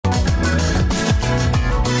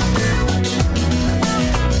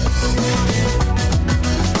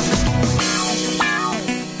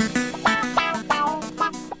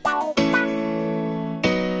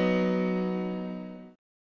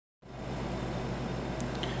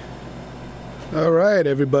All right,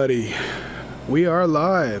 everybody, we are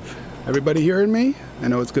live. Everybody hearing me? I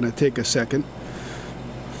know it's going to take a second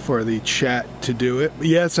for the chat to do it.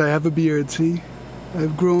 Yes, I have a beard, see?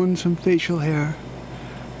 I've grown some facial hair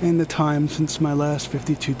in the time since my last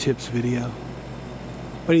 52 tips video.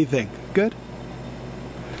 What do you think? Good?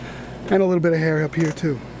 And a little bit of hair up here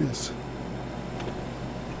too, yes.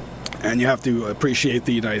 And you have to appreciate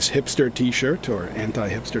the nice hipster t-shirt or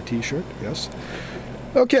anti-hipster t-shirt, yes.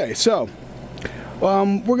 Okay, so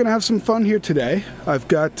we're going to have some fun here today. I've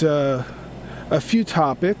got a few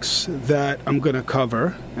topics that I'm going to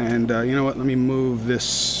cover. And you know what, let me move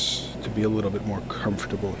this to be a little bit more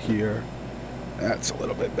comfortable here. That's a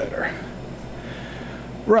little bit better.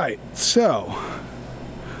 Right, so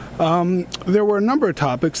there were a number of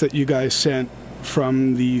topics that you guys sent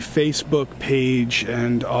from the Facebook page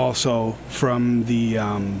and also from the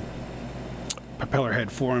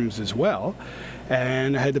Propellerhead forums as well.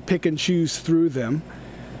 And I had to pick and choose through them.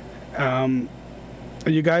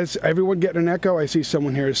 You guys, everyone getting an echo? I see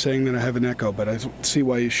someone here saying that I have an echo, but I don't see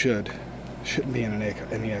why you should. Shouldn't be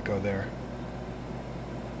any echo there.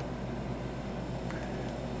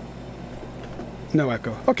 No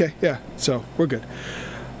echo. Okay, yeah, so we're good.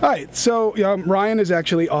 All right, so Ryan is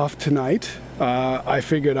actually off tonight. I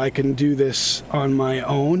figured I can do this on my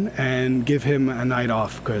own and give him a night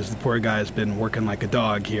off because the poor guy has been working like a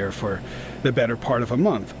dog here for the better part of a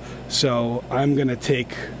month. So I'm going to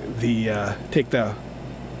take the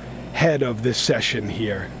head of this session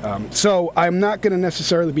here. So I'm not going to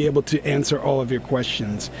necessarily be able to answer all of your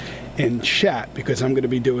questions in chat because I'm going to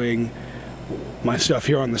be doing my stuff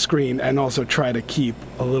here on the screen and also try to keep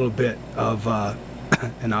a little bit of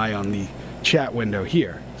an eye on the chat window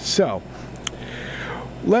here. So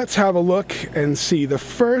let's have a look and see. The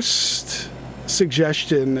first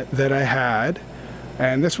suggestion that I had,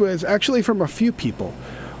 and this was actually from a few people,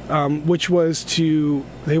 which was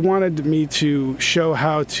they wanted me to show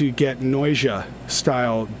how to get Noisia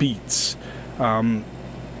style beats. And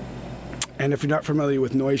if you're not familiar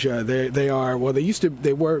with Noisia,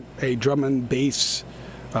 they were a drum and bass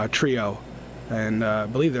trio, and I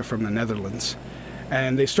believe they're from the Netherlands.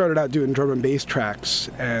 And they started out doing drum and bass tracks,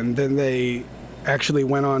 and then they actually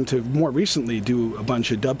went on to more recently do a bunch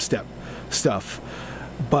of dubstep stuff.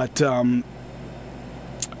 But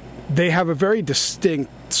they have a very distinct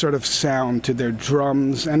sort of sound to their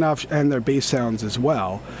drums and their bass sounds as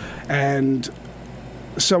well. And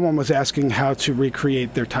someone was asking how to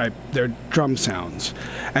recreate their drum sounds.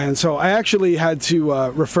 And so I actually had to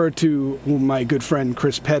refer to my good friend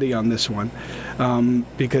Chris Petty on this one,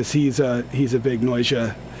 because he's a big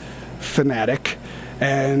Noisia fanatic.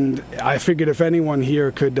 And I figured if anyone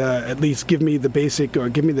here could at least give me the basic or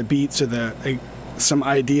give me the beats or some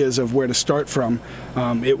ideas of where to start from,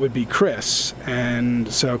 it would be Chris.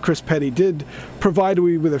 And so Chris Petty did provide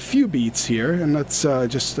me with a few beats here. And let's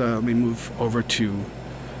just let me move over to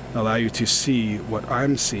allow you to see what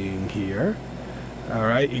I'm seeing here. All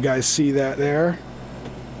right, you guys see that there?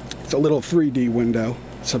 It's a little 3D window,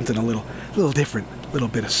 something a little different, a little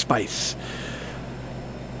bit of spice.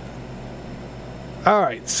 All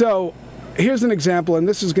right, so here's an example, and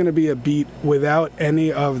this is going to be a beat without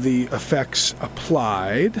any of the effects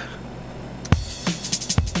applied.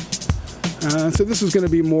 So this is going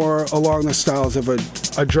to be more along the styles of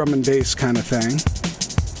a drum and bass kind of thing.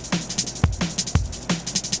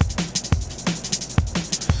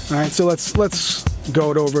 All right, so let's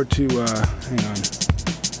go it over to, hang on.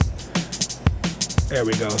 There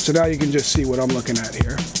we go. So now you can just see what I'm looking at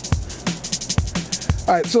here.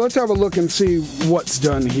 All right, so let's have a look and see what's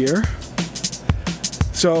done here.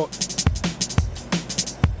 So,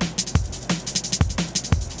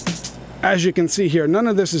 as you can see here, none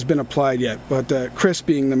of this has been applied yet, but Chris,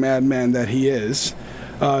 being the madman that he is,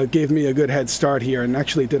 gave me a good head start here and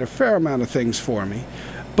actually did a fair amount of things for me.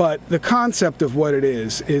 But the concept of what it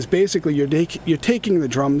is basically you're taking the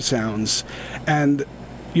drum sounds and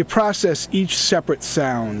you process each separate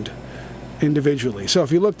sound individually. So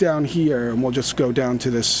if you look down here, and we'll just go down to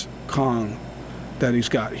this Kong that he's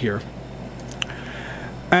got here,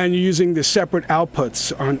 and you're using the separate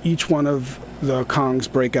outputs on each one of the Kong's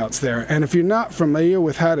breakouts there. And if you're not familiar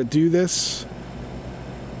with how to do this,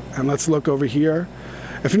 and let's look over here,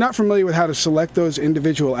 if you're not familiar with how to select those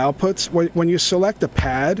individual outputs, when you select a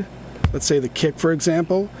pad, let's say the kick for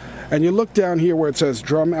example, and you look down here where it says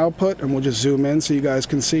drum output, and we'll just zoom in so you guys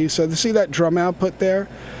can see. So to see that drum output there,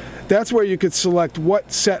 that's where you could select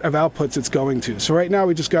what set of outputs it's going to. So right now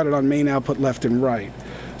we just got it on main output left and right.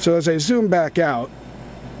 So as I zoom back out,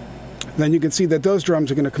 then you can see that those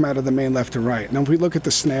drums are going to come out of the main left and right. Now if we look at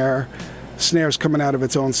the snare, snare's coming out of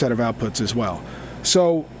its own set of outputs as well.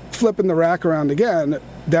 So flipping the rack around again,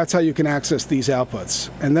 that's how you can access these outputs.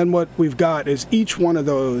 And then what we've got is each one of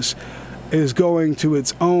those is going to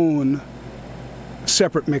its own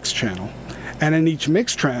separate mix channel. And in each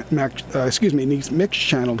mix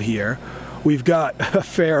channel here, we've got a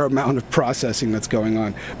fair amount of processing that's going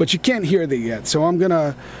on. But you can't hear that yet, so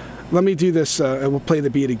let me do this, we'll play the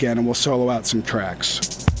beat again and we'll solo out some tracks.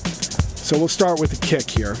 So we'll start with the kick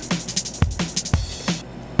here.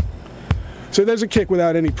 So there's a kick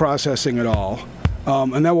without any processing at all.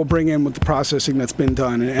 And then we'll bring in with the processing that's been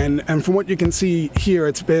done. And from what you can see here,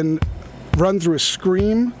 it's been run through a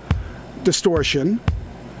scream distortion.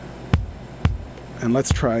 And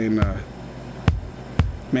let's try and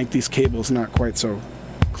make these cables not quite so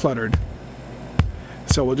cluttered.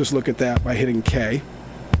 So we'll just look at that by hitting K.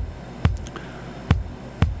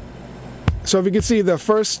 So if you can see,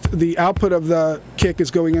 the output of the kick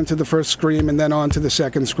is going into the first scream and then on to the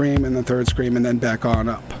second scream and the third scream and then back on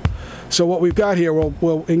up. So what we've got here,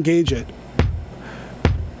 we'll engage it.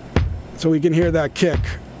 So we can hear that kick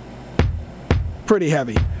pretty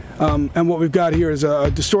heavy. And what we've got here is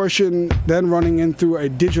a distortion then running in through a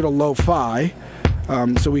digital lo-fi,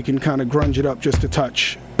 so we can kind of grunge it up just a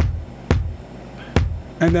touch.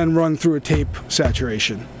 And then run through a tape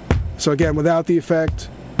saturation. So again, without the effect,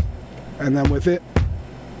 and then with it.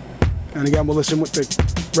 And again, we'll listen with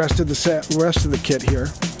the rest of the kit here.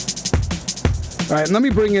 All right, and let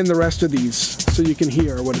me bring in the rest of these so you can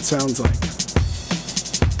hear what it sounds like.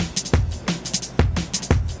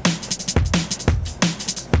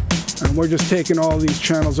 And we're just taking all these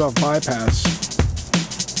channels off bypass.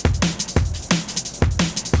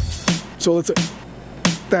 So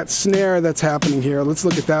that snare that's happening here, let's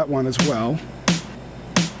look at that one as well.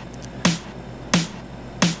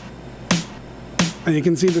 And you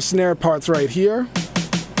can see the snare parts right here.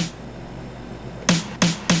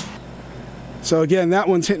 So again, that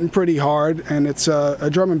one's hitting pretty hard, and it's a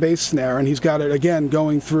drum and bass snare, and he's got it again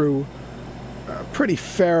going through a pretty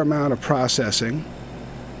fair amount of processing.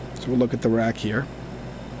 So we'll look at the rack here.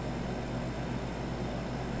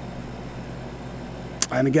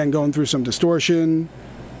 And again, going through some distortion,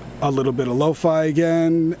 a little bit of lo-fi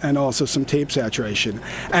again, and also some tape saturation.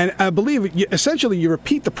 And I believe essentially you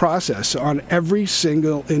repeat the process on every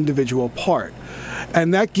single individual part.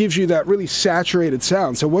 And that gives you that really saturated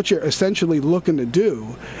sound. So what you're essentially looking to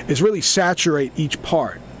do is really saturate each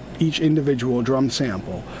part, each individual drum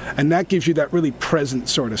sample. And that gives you that really present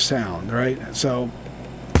sort of sound, right? So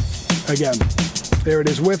again, there it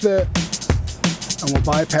is with it, and we'll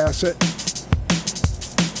bypass it.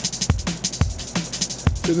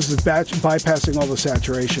 So this is bypassing all the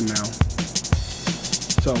saturation now.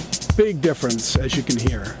 So big difference, as you can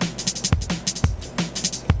hear.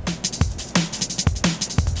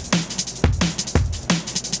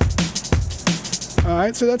 All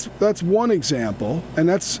right, so that's one example, and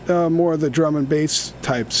that's more of the drum and bass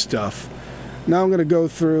type stuff. Now I'm going to go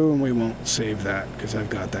through, and we won't save that because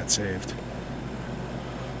I've got that saved.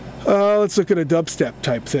 Let's look at a dubstep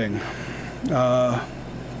type thing.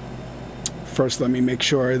 First, let me make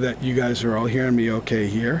sure that you guys are all hearing me okay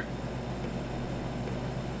here.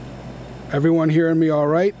 Everyone hearing me all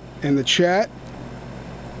right in the chat?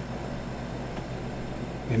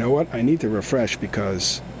 You know what? I need to refresh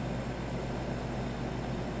because...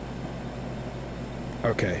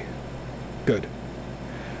 Okay, good.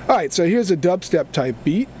 All right, so here's a dubstep type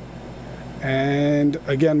beat. And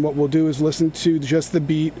again, what we'll do is listen to just the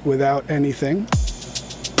beat without anything.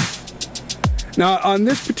 Now, on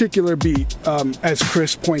this particular beat, as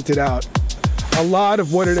Chris pointed out, a lot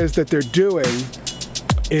of what it is that they're doing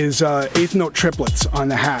is eighth note triplets on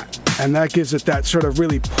the hat. And that gives it that sort of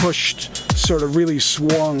really pushed, sort of really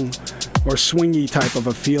swung or swingy type of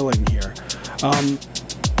a feeling here.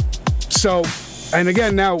 And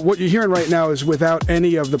again, now what you're hearing right now is without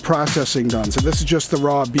any of the processing done. So this is just the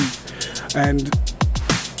raw beat. And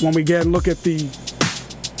when we again look at the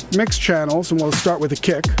mix channels, and we'll start with the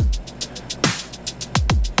kick.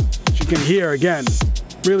 You can hear again,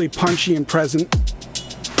 really punchy and present.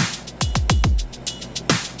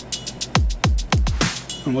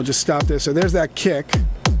 And we'll just stop there. So there's that kick.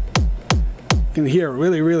 You can hear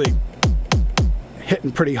really, really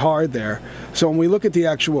hitting pretty hard there. So when we look at the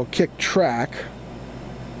actual kick track,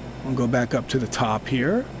 we'll go back up to the top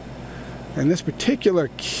here. And this particular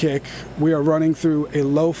kick, we are running through a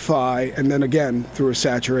lo-fi and then again through a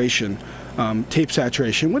saturation. Tape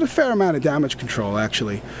saturation with a fair amount of damage control.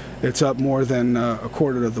 Actually, it's up more than a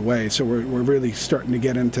quarter of the way, so we're really starting to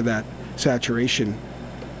get into that saturation.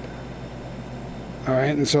 All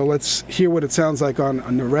right, and so let's hear what it sounds like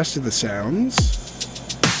on the rest of the sounds.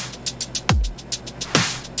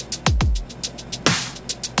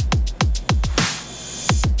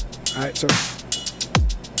 Alright, so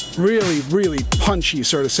really, really punchy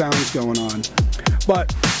sort of sounds going on.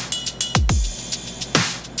 But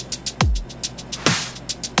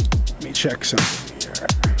let me check something here.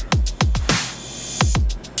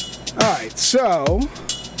 Alright, so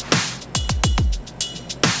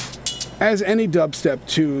as any dubstep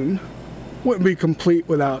tune wouldn't be complete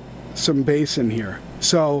without some bass in here.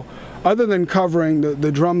 So other than covering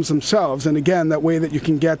the drums themselves, and again, that way that you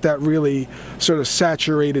can get that really sort of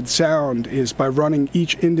saturated sound is by running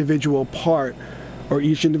each individual part or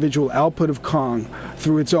each individual output of Kong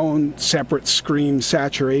through its own separate scream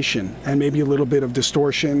saturation and maybe a little bit of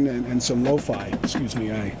distortion and some lo-fi. Excuse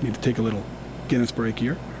me, I need to take a little Guinness break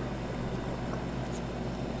here.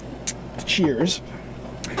 Cheers.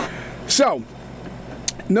 So,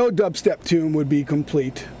 no dubstep tune would be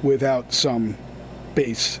complete without some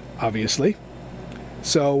bass, obviously.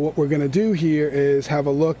 So what we're going to do here is have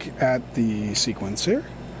a look at the sequencer,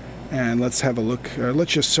 and let's have a look,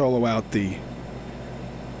 let's just solo out the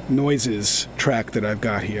noises track that I've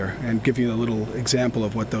got here and give you a little example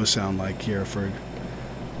of what those sound like here for,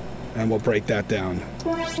 and we'll break that down.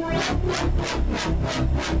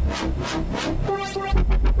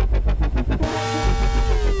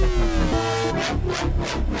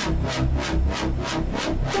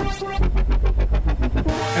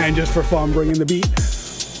 And just for fun, bring in the beat.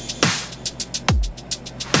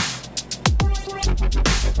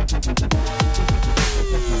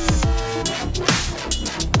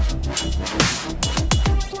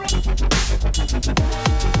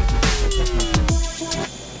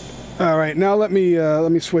 All right, now let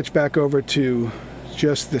me switch back over to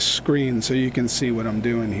just the screen so you can see what I'm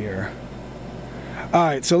doing here. All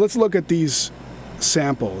right, so let's look at these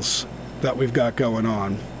samples that we've got going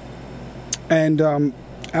on. And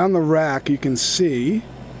on the rack, you can see,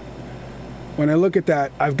 when I look at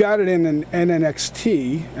that, I've got it in an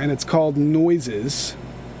NNXT, and it's called Noises.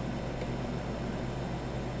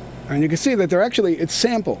 And you can see that they're actually, it's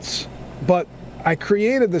samples. But I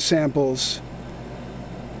created the samples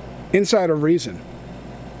inside of Reason.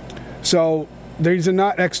 So these are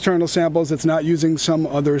not external samples. It's not using some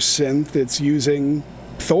other synth. It's using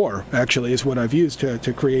Thor, actually, is what I've used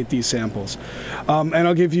to create these samples. And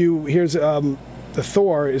I'll give you, here's, the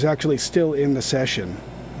Thor is actually still in the session.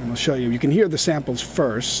 And I'll show you. You can hear the samples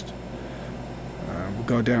first. We'll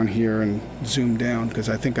go down here and zoom down because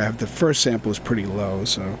I think I have the first sample is pretty low,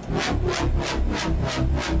 so.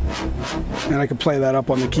 And I can play that up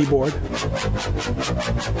on the keyboard.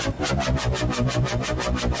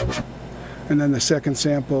 And then the second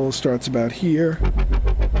sample starts about here.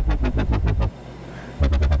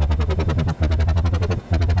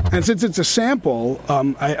 And since it's a sample,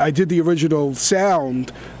 I did the original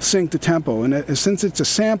sound sync to tempo. And since it's a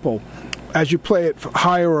sample, as you play it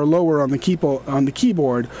higher or lower on the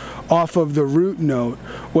keyboard off of the root note,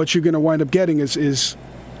 what you're going to wind up getting is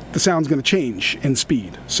the sound's going to change in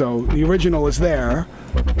speed. So the original is there.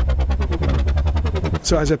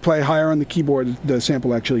 So as I play higher on the keyboard, the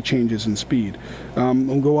sample actually changes in speed.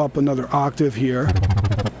 We'll go up another octave here.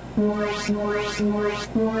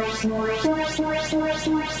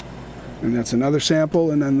 And that's another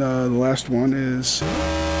sample, and then the last one is...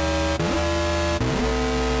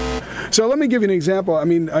 So let me give you an example. I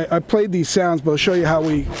mean, I played these sounds, but I'll show you how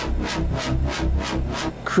we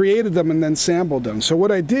created them and then sampled them. So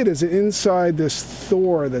what I did is inside this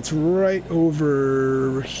Thor that's right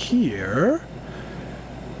over here,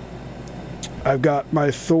 I've got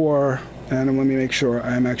my Thor, and let me make sure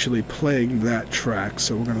I'm actually playing that track.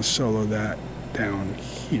 So we're going to solo that down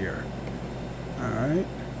here. All right.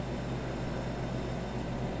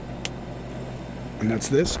 And that's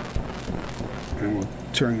this. And we'll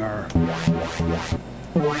turn our...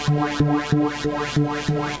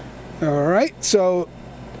 Alright, so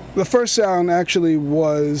the first sound actually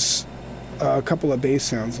was a couple of bass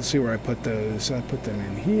sounds. Let's see where I put those. I put them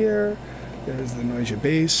in here. There's the noisy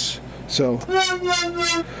bass. So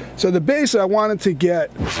the bass, I wanted to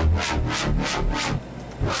get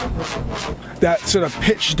that sort of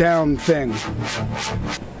pitch down thing.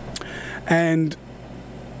 And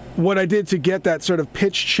what I did to get that sort of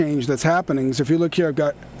pitch change that's happening is, if you look here, I've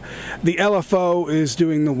got the LFO is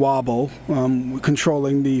doing the wobble,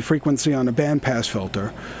 controlling the frequency on a bandpass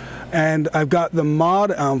filter. And I've got the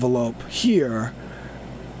mod envelope here.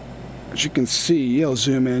 As you can see, I'll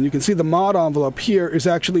zoom in, you can see the mod envelope here is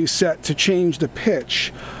actually set to change the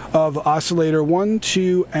pitch of oscillator 1,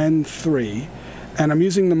 2, and 3. And I'm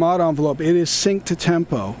using the mod envelope. It is synced to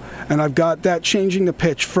tempo, and I've got that changing the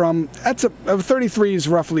pitch from, that's a 33 is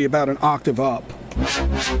roughly about an octave up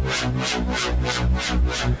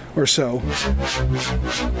or so.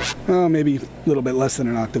 Maybe a little bit less than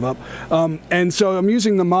an octave up. And so I'm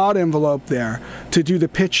using the mod envelope there to do the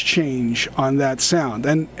pitch change on that sound.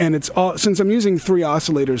 And it's all, since I'm using 3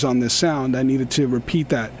 oscillators on this sound, I needed to repeat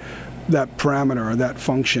that parameter or that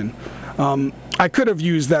function. I could have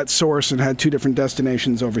used that source and had 2 different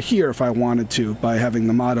destinations over here if I wanted to, by having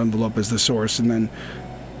the mod envelope as the source and then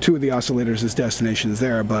 2 of the oscillators as destinations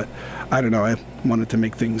there, but I don't know, I wanted to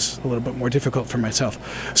make things a little bit more difficult for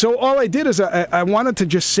myself. So all I did is I wanted to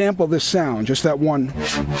just sample this sound, just that one.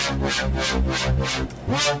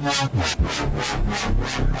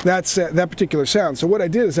 That particular sound. So what I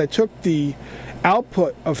did is I took the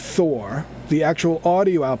output of Thor, the actual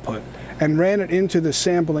audio output, and ran it into the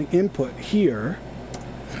sampling input here.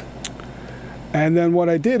 And then what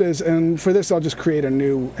I did is, and for this I'll just create a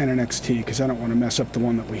new NNXT because I don't want to mess up the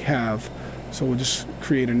one that we have. So we'll just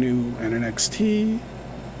create a new NNXT.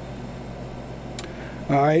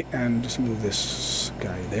 Alright, and just move this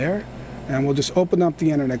guy there. And we'll just open up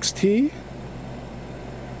the NNXT.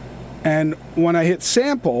 And when I hit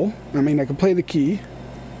sample, I mean I can play the key.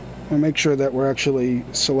 I'll make sure that we're actually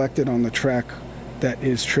selected on the track that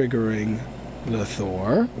is triggering the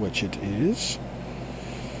Thor, which it is.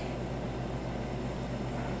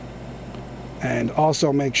 And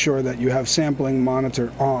also make sure that you have sampling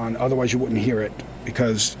monitor on, otherwise you wouldn't hear it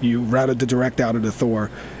because you routed the direct out of the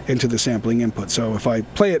Thor into the sampling input. So if I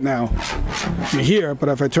play it now, you hear, but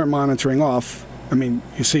if I turn monitoring off, I mean,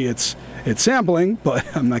 you see it's sampling, but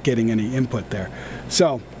I'm not getting any input there.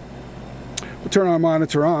 So we'll turn our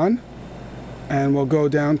monitor on, and we'll go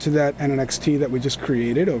down to that NNXT that we just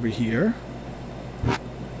created over here.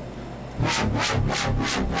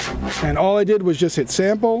 And all I did was just hit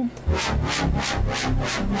sample,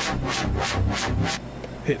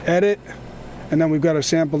 hit edit, and then we've got our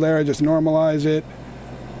sample there. I just normalize it,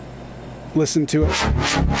 listen to it,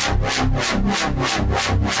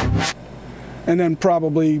 and then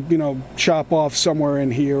probably, you know, chop off somewhere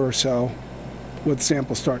in here or so with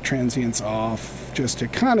sample start transients off, just to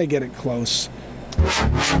kind of get it close.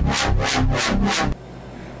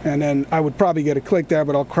 And then I would probably get a click there,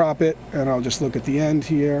 but I'll crop it and I'll just look at the end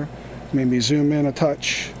here, maybe zoom in a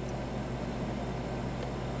touch,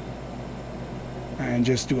 and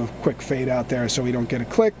just do a quick fade out there so we don't get a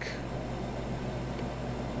click.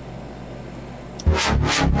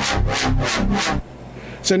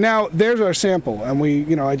 So now there's our sample,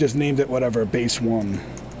 and I just named it whatever, base 1.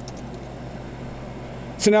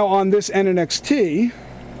 So now on this NNXT,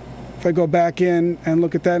 if I go back in and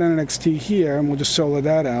look at that NNXT here, and we'll just solo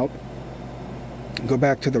that out, go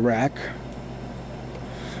back to the rack.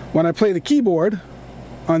 When I play the keyboard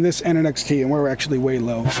on this NNXT, and we're actually way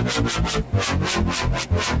low.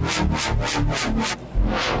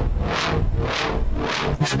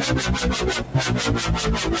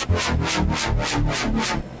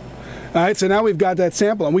 Alright, so now we've got that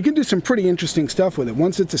sample, and we can do some pretty interesting stuff with it.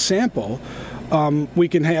 Once it's a sample, we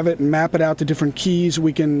can have it and map it out to different keys.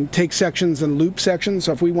 We can take sections and loop sections.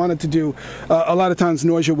 So if we wanted to do, a lot of times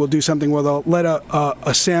Noisia will do something where they'll let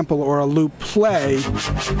a sample or a loop play,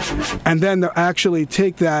 and then they'll actually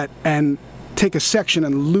take that and take a section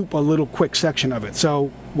and loop a little quick section of it.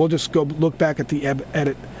 So we'll just go look back at the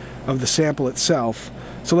edit of the sample itself.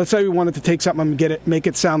 So let's say we wanted to take something and make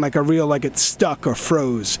it sound like a real, like it's stuck or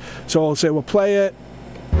froze. So I'll say we'll play it.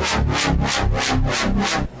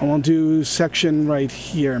 And we'll do section right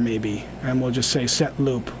here maybe, and we'll just say set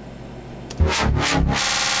loop.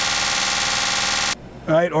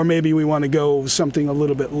 Alright, or maybe we want to go something a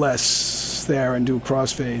little bit less there and do a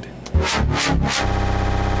crossfade.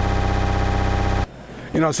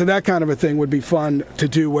 So that kind of a thing would be fun to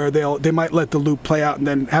do, where they might let the loop play out and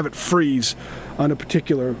then have it freeze on a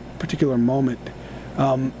particular moment.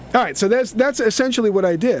 Alright, so that's essentially what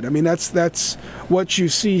I did. I mean, that's what you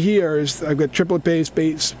see here is I've got triplet bass,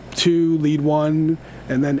 bass 2, lead 1,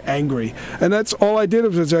 and then angry. And that's all I did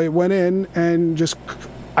was I went in and just,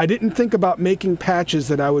 I didn't think about making patches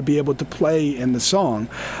that I would be able to play in the song.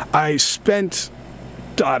 I spent,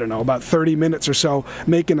 I don't know, about 30 minutes or so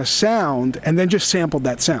making a sound, and then just sampled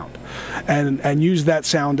that sound and used that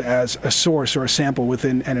sound as a source or a sample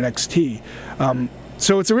within NNXT.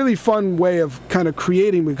 So it's a really fun way of kind of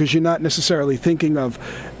creating, because you're not necessarily thinking of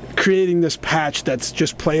creating this patch that's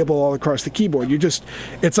just playable all across the keyboard.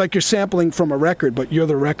 It's like you're sampling from a record, but you're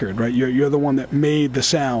the record, right? You're the one that made the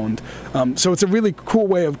sound. So it's a really cool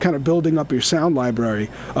way of kind of building up your sound library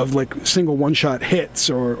of like single one-shot hits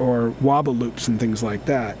or wobble loops and things like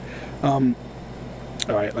that. All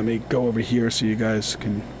right, let me go over here so you guys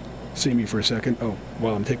can see me for a second. Oh,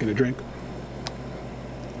 while I'm taking a drink.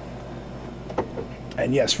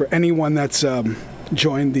 And yes, for anyone that's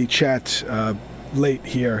joined the chat late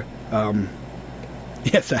here,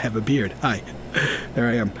 yes, I have a beard. Hi. There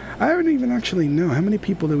I am. I don't even actually know. How many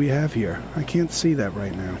people do we have here? I can't see that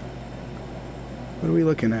right now. What are we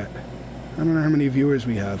looking at? I don't know how many viewers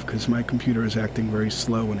we have because my computer is acting very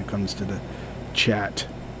slow when it comes to the chat.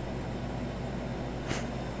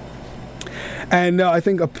 And I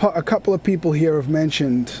think a couple of people here have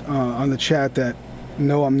mentioned on the chat that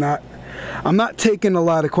no, I'm not taking a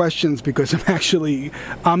lot of questions because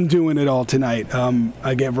I'm doing it all tonight. I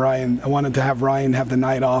wanted to have Ryan have the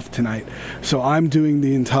night off tonight, so I'm doing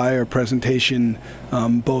the entire presentation,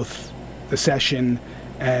 both the session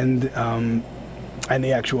and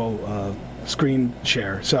the actual screen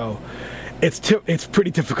share. So it's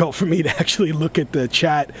pretty difficult for me to actually look at the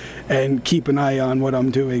chat and keep an eye on what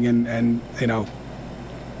I'm doing, and you know,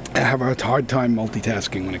 I have a hard time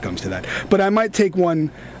multitasking when it comes to that. But I might take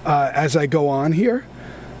one as I go on here.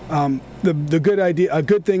 A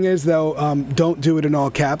good thing is though, don't do it in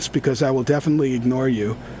all caps because I will definitely ignore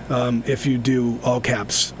you if you do all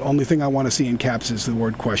caps. Only thing I want to see in caps is the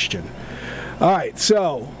word question. All right,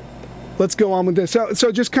 so let's go on with this.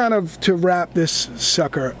 So just kind of to wrap this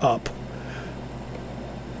sucker up,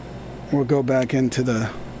 we'll go back into the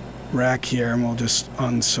rack here and we'll just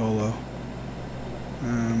unsolo.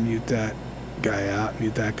 Mute that guy out,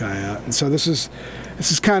 mute that guy out. And so this is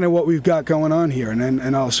kind of what we've got going on here,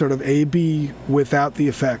 and I'll sort of A/B without the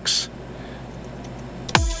effects.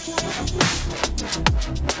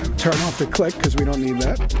 Turn off the click because we don't need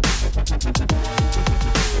that.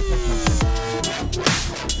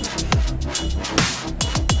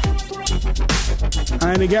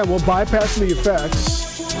 And again, we'll bypass the effects.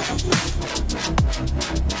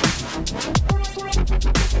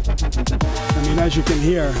 I mean, as you can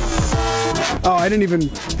hear, oh, I didn't even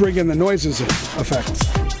bring in the noises effects.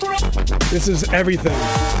 This is everything.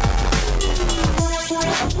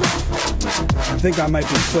 I think I might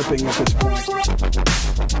be flipping at this point.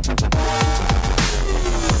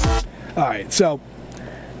 All right, so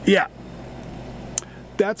yeah,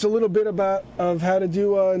 that's a little bit of how to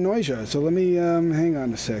do Noisia. So let me hang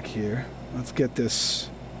on a sec here. Let's get this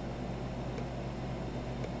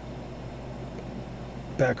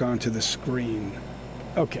back onto the screen.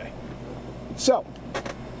 Okay, so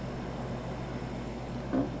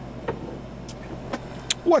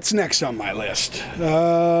what's next on my list?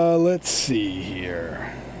 Let's see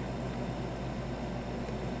here.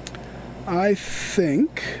 I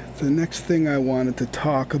think the next thing I wanted to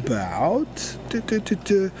talk about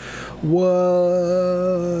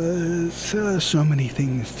was so many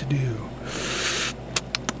things to do.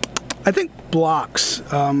 I think blocks.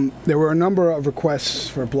 There were a number of requests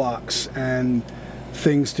for blocks and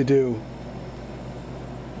things to do.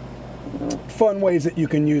 Fun ways that you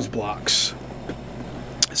can use blocks.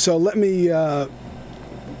 So let me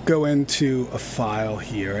go into a file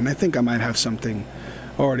here, and I think I might have something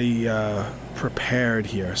already prepared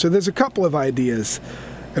here. So there's a couple of ideas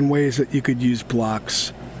and ways that you could use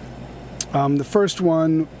blocks. The first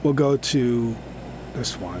one, we'll go to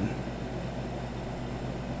this one.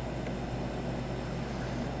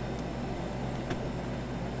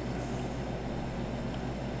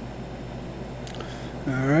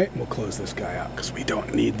 All right, we'll close this guy out because we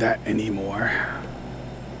don't need that anymore.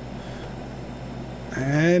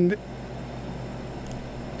 And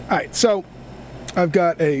all right, so I've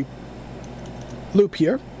got a loop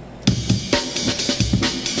here.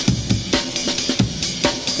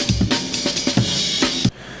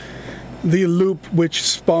 The loop which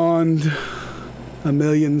spawned a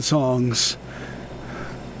million songs.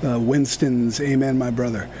 Winston's Amen, My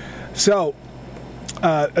Brother. So,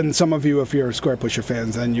 and some of you, if you're Square Pusher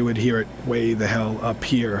fans, then you would hear it way the hell up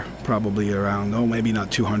here, probably around, oh, maybe not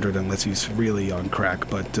 200 unless he's really on crack,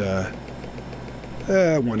 but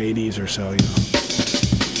 180s or so, you know.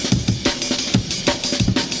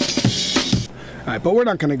 All right, but we're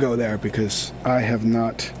not going to go there because I have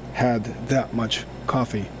not had that much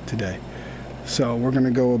coffee today. So we're going to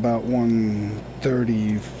go about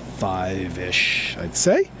 135-ish, I'd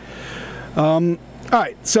say. All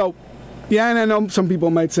right, so yeah, and I know some people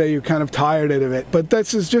might say you're kind of tired of it, but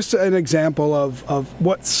this is just an example of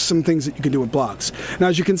what's some things that you can do with blocks. Now,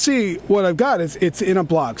 as you can see, what I've got is it's in a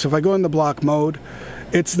block. So if I go in the block mode,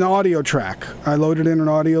 it's an audio track. I loaded in an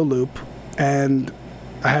audio loop, and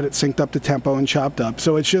I had it synced up to tempo and chopped up.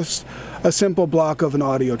 So it's just a simple block of an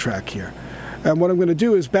audio track here. And what I'm going to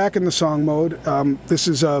do is back in the song mode. This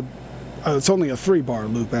is it's only a 3-bar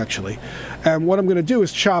loop actually. And what I'm going to do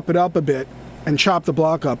is chop it up a bit and chop the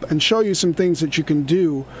block up and show you some things that you can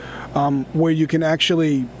do where you can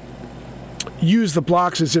actually use the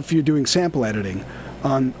blocks as if you're doing sample editing,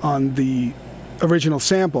 on the original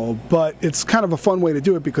sample, but it's kind of a fun way to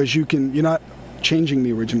do it because you're not changing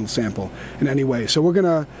the original sample in any way. So we're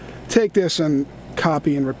gonna take this and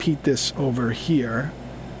copy and repeat this over here,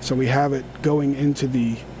 so we have it going into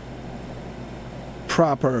the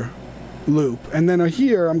proper loop. And then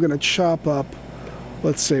here I'm gonna chop up,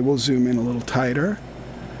 let's say we'll zoom in a little tighter,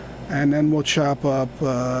 and then we'll chop up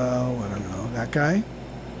I don't know, that guy,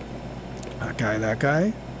 that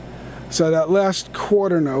guy. So that last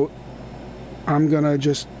quarter note, I'm gonna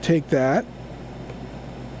just take that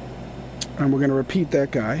and we're gonna repeat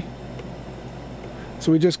that guy.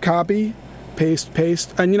 So we just copy, paste,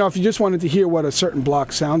 paste. And if you just wanted to hear what a certain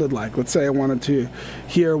block sounded like, let's say I wanted to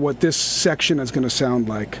hear what this section is gonna sound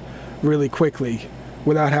like really quickly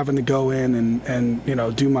without having to go in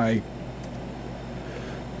and do my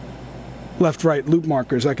left right loop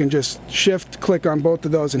markers, I can just shift click on both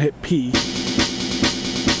of those and hit P,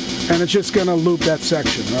 and it's just gonna loop that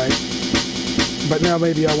section, right? But now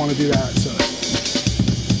maybe I want to do that, so.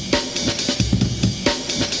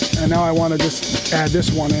 And now I want to just add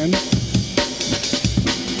this one in.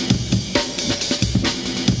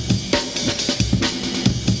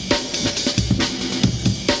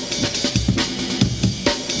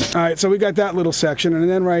 Alright, so we got that little section, and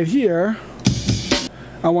then right here,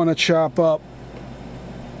 I want to chop up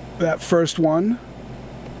that first one,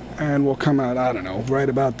 and we'll come out, I don't know, right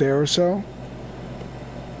about there or so.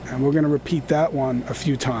 And we're going to repeat that one a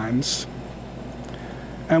few times.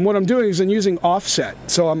 And what I'm doing is I'm using offset.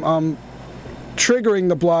 So I'm triggering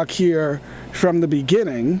the block here from the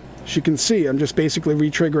beginning. As you can see, I'm just basically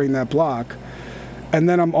re-triggering that block. And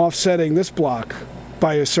then I'm offsetting this block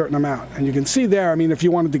by a certain amount. And you can see there, I mean, if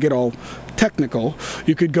you wanted to get all technical,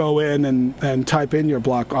 you could go in and type in your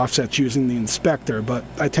block offsets using the inspector, but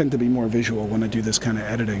I tend to be more visual when I do this kind of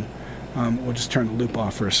editing. We'll just turn the loop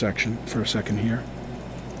off for a second here.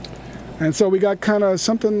 And so we got kind of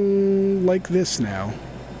something like this now.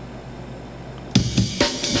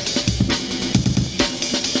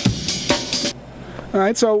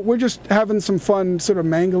 Alright, so we're just having some fun sort of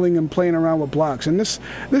mangling and playing around with blocks. And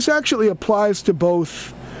this actually applies to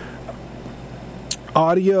both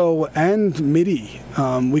audio and MIDI.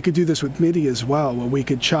 We could do this with MIDI as well, where we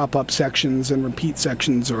could chop up sections and repeat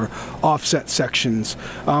sections or offset sections.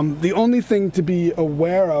 The only thing to be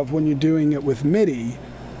aware of when you're doing it with MIDI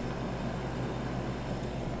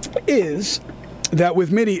is that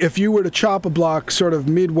with MIDI, if you were to chop a block sort of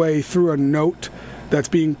midway through a note that's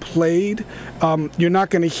being played, you're not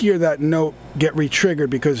going to hear that note get re-triggered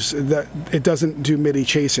because it doesn't do MIDI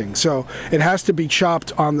chasing. So it has to be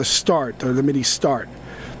chopped on the start, or the MIDI start.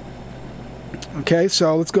 Okay,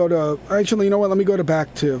 so let's go to, actually, you know what, let me go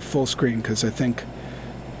back to full screen, because I think,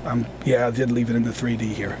 yeah, I did leave it in the 3D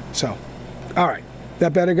here. So, alright,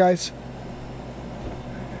 that better, guys?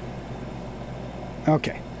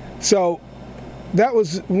 Okay, so that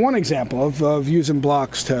was one example of using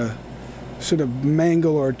blocks to sort of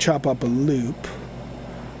mangle or chop up a loop.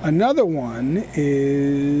 Another one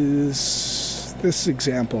is this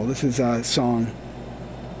example. This is a song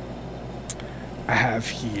I have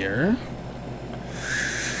here.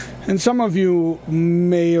 And some of you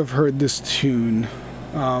may have heard this tune.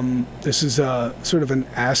 This is a sort of an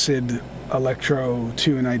acid electro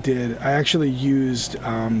tune I did. I actually used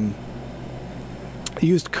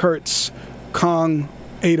Kurt's Kong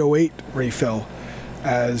 808 refill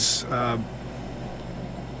as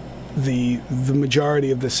the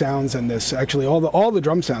majority of the sounds in this. Actually, all the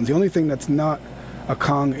drum sounds. The only thing that's not a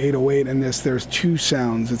Kong 808 in this, there's two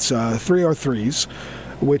sounds. It's 303s,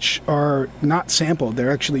 which are not sampled.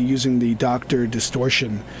 They're actually using the Dr.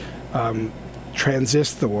 Distortion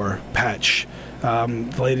transistor patch,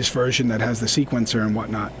 the latest version that has the sequencer and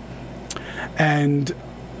whatnot. And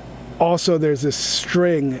also there's this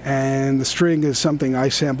string, and the string is something I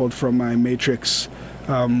sampled from my Matrix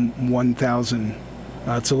 1000.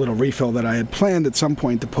 It's a little refill that I had planned at some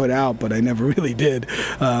point to put out, but I never really did.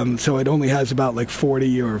 So it only has about like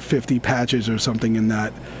 40 or 50 patches or something in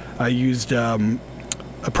that. I used a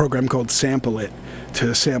program called Sample It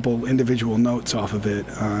to sample individual notes off of it.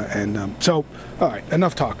 So, all right,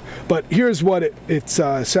 enough talk. But here's what it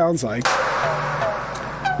sounds like.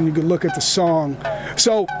 And you can look at the song.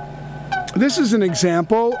 So this is an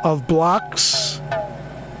example of blocks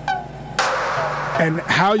and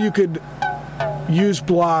how you could use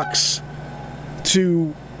blocks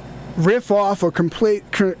to riff off or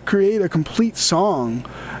create a complete song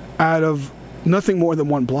out of nothing more than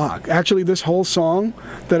one block. Actually, this whole song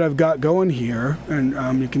that I've got going here,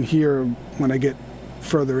 and you can hear when I get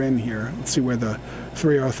further in here, let's see where the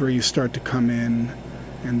 303s start to come in,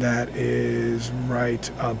 and that is right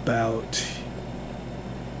about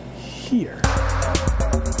here.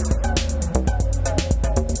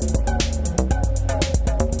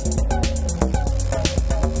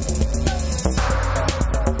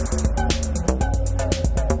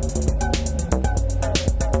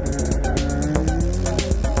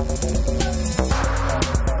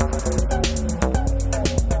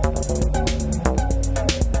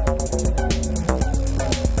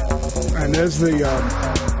 And there's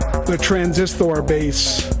the transistor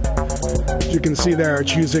bass. As you can see there,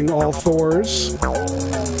 it's using all fours.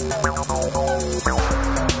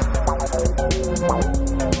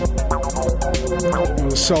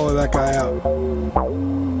 We'll solo that guy out.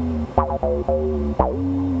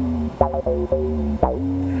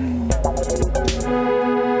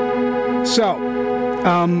 So,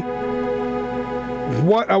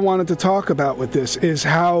 what I wanted to talk about with this is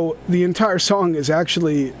how the entire song is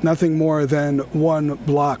actually nothing more than one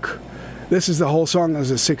block. This is the whole song as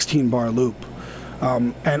a 16-bar loop.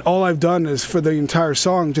 And all I've done is for the entire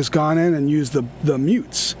song just gone in and used the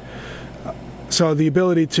mutes. So the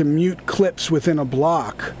ability to mute clips within a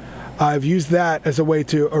block, I've used that as a way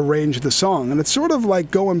to arrange the song. And it's sort of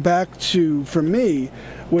like going back to, for me,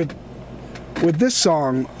 with this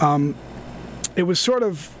song, it was sort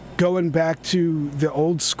of going back to the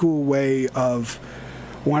old school way of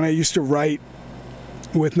when I used to write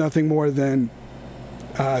with nothing more than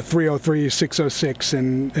 303, 606,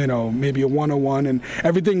 and maybe a 101, and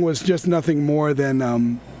everything was just nothing more than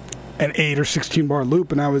an 8 or 16 bar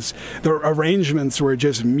loop, and the arrangements were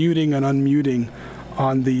just muting and unmuting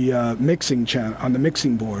on the mixing channel, on the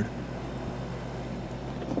mixing board.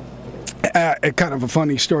 Kind of a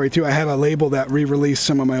funny story too. I had a label that re-released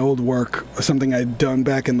some of my old work, something I'd done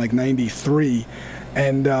back in like '93,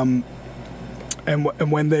 and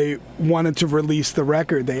when they wanted to release the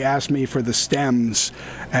record, they asked me for the stems,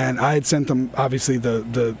 and I had sent them obviously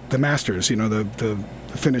the masters, the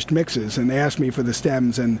finished mixes, and they asked me for the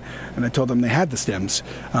stems, and I told them they had the stems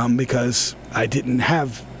because I didn't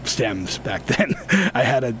have stems back then. I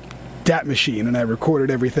had a DAT machine, and I recorded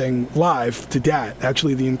everything live to DAT.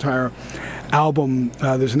 Actually, the entire album,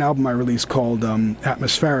 there's an album I released called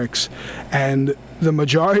Atmospherics, and the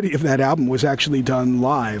majority of that album was actually done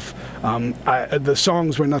live. The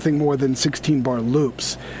songs were nothing more than 16-bar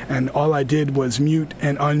loops, and all I did was mute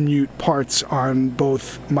and unmute parts on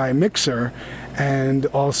both my mixer, and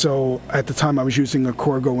also at the time I was using a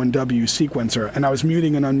Corgo and W sequencer, and I was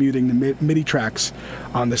muting and unmuting the MIDI tracks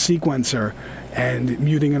on the sequencer, and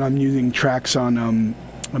muting and unmuting tracks on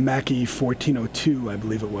a Mackie 1402, I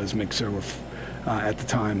believe it was, mixer at the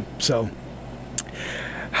time. So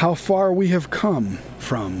how far we have come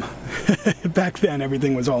from. Back then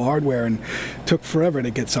everything was all hardware and took forever to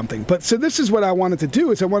get something. But so this is what I wanted to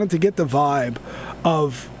do, is I wanted to get the vibe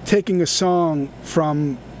of taking a song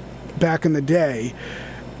from back in the day,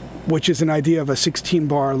 which is an idea of a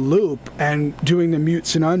 16-bar loop, and doing the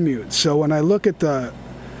mutes and unmutes. So when I look at the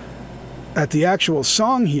actual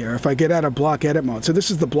song here, if I get out of block edit mode, so this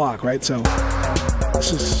is the block, right? So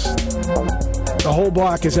this is the whole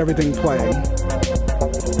block, is everything playing.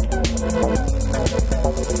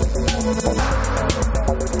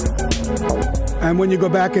 And when you go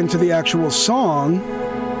back into the actual song,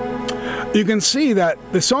 you can see that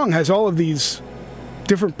the song has all of these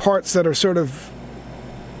different parts that are sort of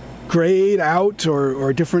grayed out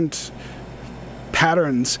or different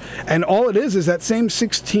patterns, and all it is that same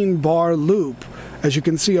 16-bar loop. As you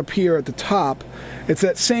can see up here at the top, it's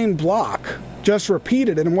that same block just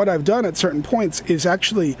repeated, and what I've done at certain points is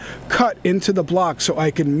actually cut into the block so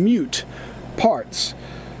I can mute parts.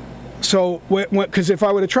 So because if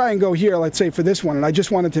I were to try and go here, let's say for this one, and I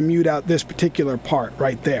just wanted to mute out this particular part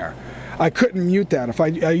right there, I couldn't mute that. If I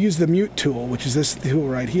use the mute tool, which is this tool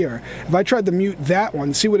right here, if I tried to mute that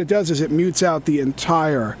one, see what it does is it mutes out the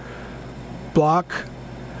entire block.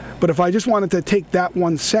 But if I just wanted to take that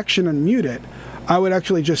one section and mute it, I would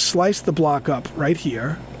actually just slice the block up right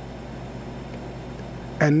here.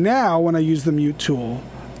 And now when I use the mute tool,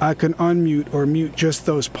 I can unmute or mute just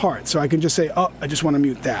those parts. So I can just say, oh, I just want to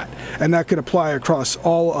mute that. And that could apply across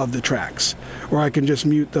all of the tracks, or I can just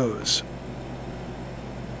mute those.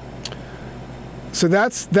 So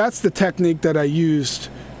that's the technique that I used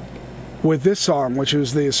with this song, which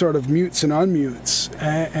was the sort of mutes and unmutes,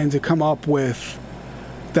 and to come up with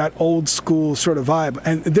that old school sort of vibe.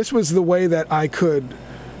 And this was the way that I could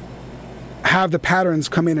have the patterns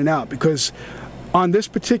come in and out, because on this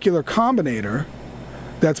particular combinator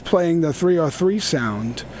that's playing the 303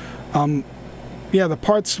 sound, yeah, the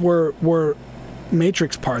parts were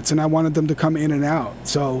matrix parts, and I wanted them to come in and out.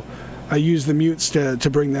 So I used the mutes to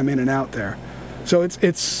bring them in and out there. So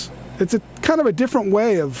it's a kind of a different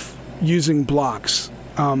way of using blocks.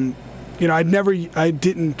 You know, I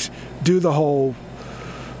didn't do the whole,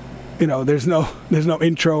 you know, there's no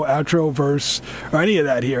intro, outro, verse, or any of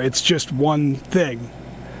that here. It's just one thing,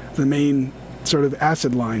 the main sort of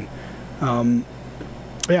acid line.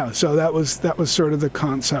 Yeah, so that was sort of the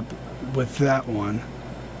concept with that one.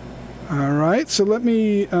 All right, so let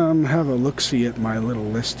me have a look-see at my little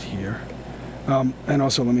list here. And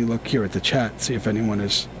also let me look here at the chat, see if anyone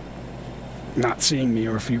is not seeing me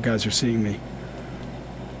or if you guys are seeing me.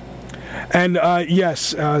 And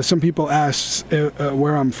yes, some people ask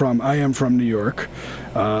where I'm from. I am from New York.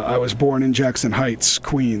 I was born in Jackson Heights,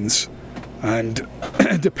 Queens. And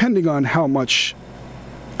depending on how much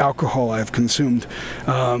alcohol I've consumed,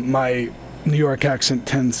 my New York accent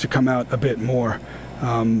tends to come out a bit more.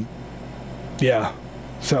 Yeah,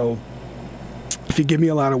 so if you give me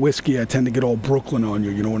a lot of whiskey, I tend to get all Brooklyn on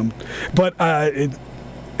you. You know what I'm? But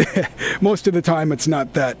most of the time, it's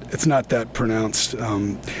not that pronounced.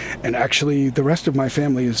 And actually, the rest of my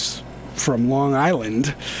family is from Long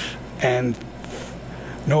Island, and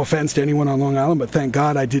no offense to anyone on Long Island, but thank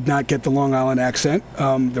God I did not get the Long Island accent.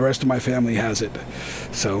 The rest of my family has it,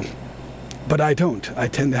 so. But I don't. I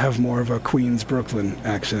tend to have more of a Queens, Brooklyn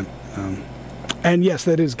accent. And yes,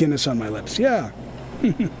 that is Guinness on my lips. Yeah.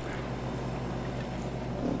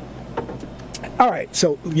 All right,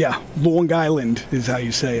 so yeah, Long Island is how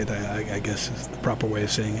you say it, I guess is the proper way of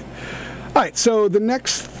saying it. All right, so the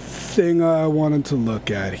next thing I wanted to look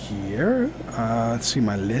at here, let's see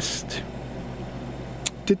my list.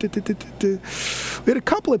 We had a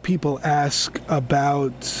couple of people ask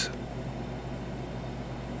about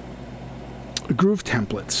groove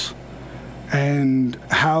templates and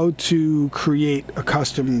how to create a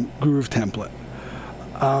custom groove template.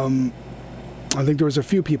 I think there was a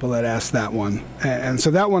few people that asked that one, and so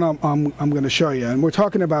that one I'm going to show you. And we're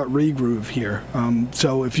talking about regroove here.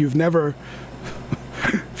 So if you've never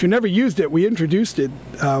used it, we introduced it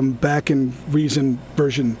back in Reason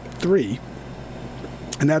version 3,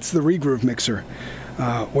 and that's the regroove mixer,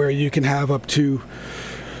 where you can have up to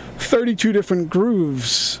 32 different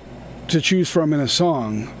grooves to choose from in a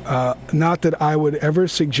song. Not that I would ever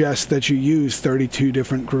suggest that you use 32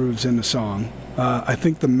 different grooves in a song. I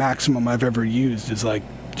think the maximum I've ever used is like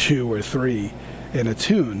 2 or 3 in a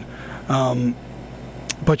tune.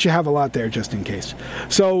 But you have a lot there just in case.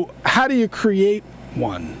 So how do you create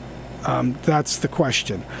one? That's the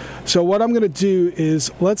question. So what I'm going to do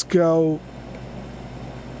is let's go,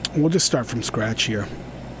 we'll just start from scratch here.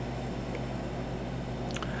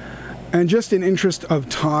 And just in interest of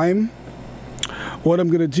time, what I'm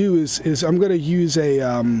going to do is I'm going to use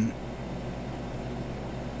an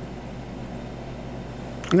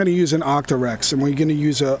octarex, and we're going to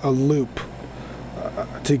use a loop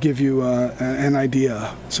to give you an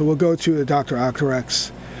idea. So we'll go to the Dr.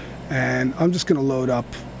 Octarex, and I'm just going to load up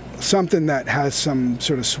something that has some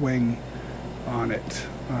sort of swing on it.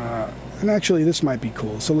 And actually, this might be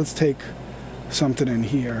cool. So let's take something in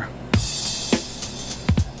here.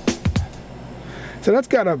 So that's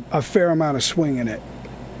got a fair amount of swing in it.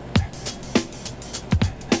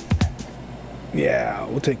 Yeah,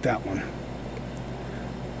 we'll take that one.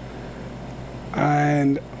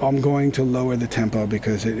 And I'm going to lower the tempo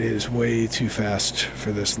because it is way too fast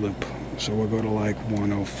for this loop. So we'll go to like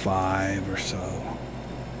 105 or so.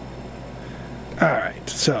 Alright,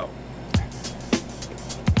 so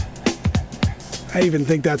I even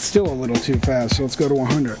think that's still a little too fast, so let's go to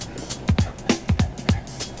 100.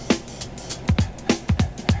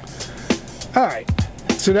 Alright,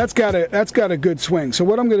 so that's got a good swing. So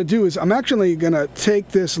what I'm going to do is I'm actually going to take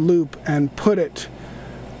this loop and put it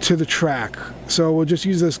to the track. So we'll just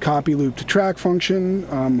use this copy loop to track function.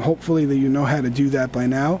 Hopefully that you know how to do that by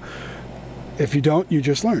now. If you don't, you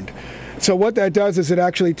just learned. So what that does is it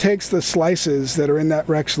actually takes the slices that are in that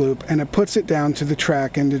Rex loop and it puts it down to the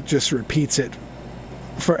track, and it just repeats it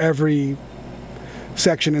for every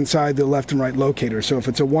section inside the left and right locator. So if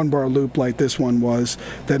it's a 1-bar loop like this one was,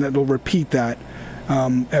 then it'll repeat that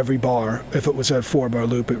every bar. If it was a 4-bar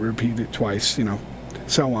loop, it repeated it twice, you know,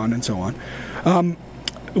 so on and so on.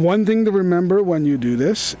 One thing to remember when you do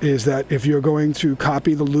this is that if you're going to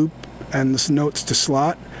copy the loop and the notes to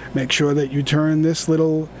slot, make sure that you turn this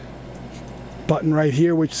little button right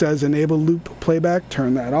here which says enable loop playback,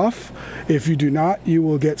 turn that off. If you do not, you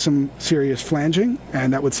will get some serious flanging,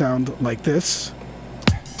 and that would sound like this.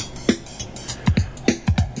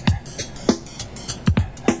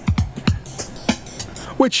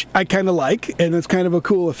 Which I kind of like, and it's kind of a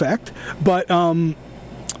cool effect, but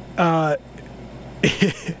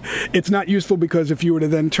it's not useful because if you were to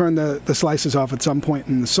then turn the slices off at some point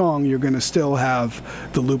in the song, you're going to still have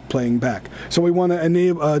the loop playing back. So we want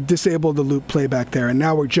to disable the loop playback there, and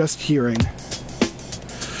now we're just hearing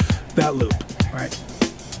that loop, right?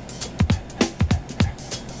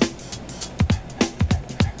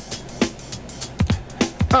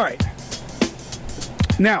 All right.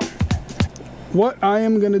 Now, what I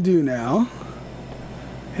am going to do now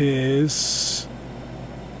is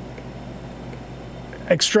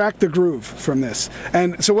extract the groove from this.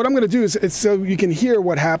 And so what I'm going to do is, it's so you can hear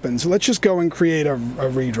what happens. Let's just go and create a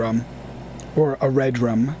redrum, or a red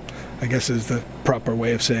drum, I guess is the proper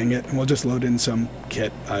way of saying it. And we'll just load in some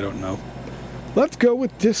kit. I don't know. Let's go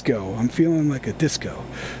with disco. I'm feeling like a disco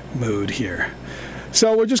mood here.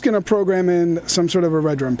 So we're just going to program in some sort of a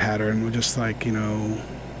red drum pattern. We're just like, you know,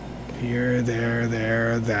 here,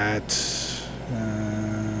 there, that.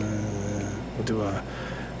 We'll do a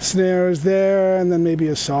snares there, and then maybe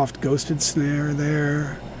a soft ghosted snare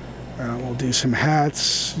there. We'll do some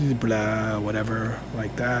hats, blah, whatever,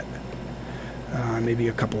 like that. Maybe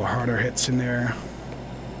a couple of harder hits in there.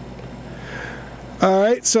 All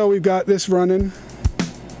right, so we've got this running.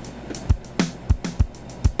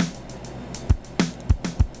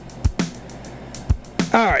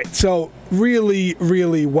 All right, so really,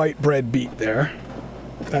 really white bread beat there.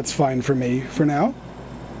 That's fine for me for now.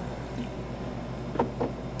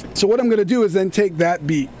 So what I'm going to do is then take that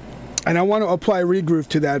beat, and I want to apply regroove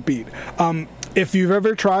to that beat. If you've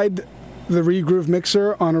ever tried the regroove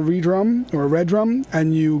mixer on a redrum or a red drum,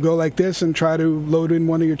 and you go like this and try to load in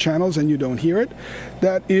one of your channels and you don't hear it,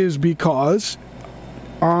 that is because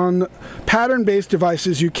on pattern-based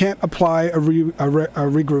devices you can't apply a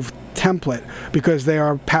regroove template because they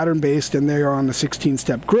are pattern-based and they are on a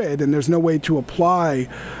 16-step grid, and there's no way to apply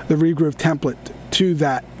the regroove template to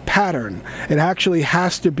that pattern. It actually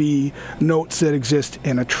has to be notes that exist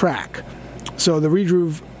in a track. So the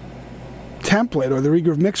regroove template or the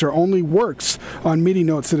regroove mixer only works on MIDI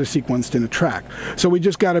notes that are sequenced in a track. So we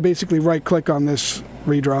just got to basically right-click on this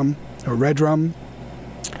redrum or red drum,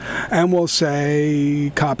 and we'll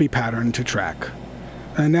say copy pattern to track.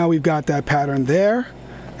 And now we've got that pattern there.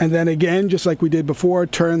 And then again, just like we did before,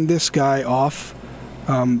 turn this guy off,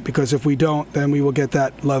 because if we don't, then we will get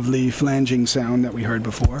that lovely flanging sound that we heard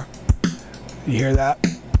before. You hear that?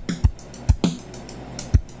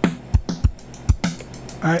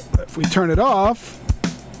 Alright, if we turn it off,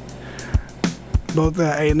 both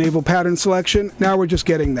the enable pattern selection, now we're just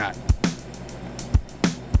getting that.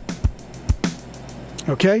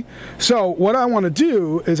 Okay, so what I want to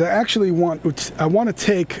do is I want to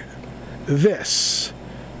take this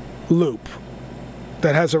loop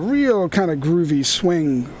that has a real kind of groovy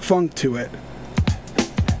swing funk to it.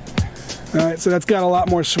 All right, so that's got a lot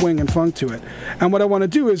more swing and funk to it. And what I want to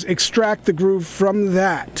do is extract the groove from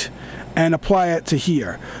that and apply it to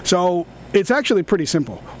here. So it's actually pretty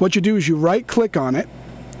simple. What you do is you right-click on it,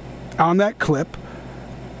 on that clip.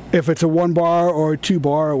 If it's a 1-bar or a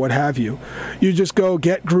 2-bar or what have you, you just go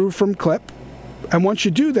get groove from clip. And once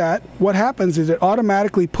you do that, what happens is it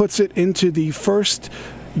automatically puts it into the first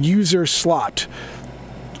user slot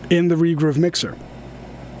in the regroove mixer.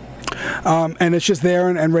 And it's just there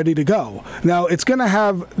and ready to go. Now it's going to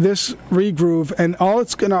have this regroove, and all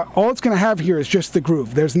it's going to have here is just the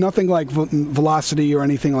groove. There's nothing like velocity or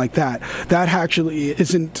anything like that. That actually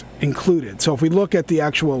isn't included. So if we look at the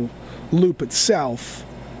actual loop itself,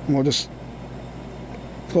 and we'll just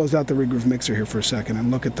close out the regroove mixer here for a second and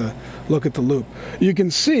look at the loop. You can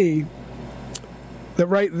see that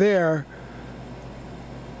right there,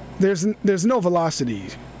 there's no velocity,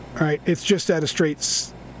 right? It's just at a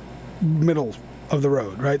straight middle of the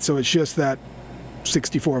road, right? So it's just that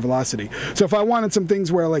 64 velocity. So if I wanted some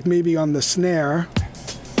things where, like maybe on the snare,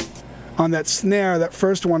 that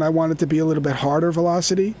first one, I want it to be a little bit harder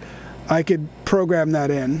velocity, I could program that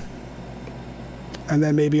in. And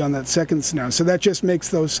then maybe on that second snare. So that just makes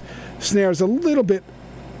those snares a little bit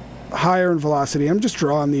higher in velocity. I'm just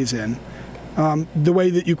drawing these in. The way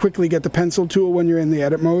that you quickly get the pencil tool when you're in the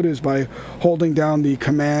edit mode is by holding down the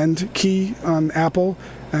command key on Apple.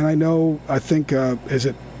 And I think, is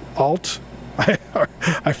it Alt?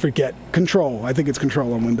 I forget. Control. I think it's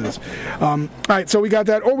Control on Windows. All right, so we got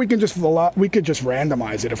that. Or we could just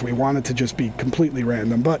randomize it if we wanted to just be completely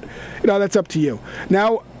random. But, that's up to you.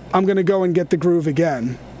 Now, I'm going to go and get the groove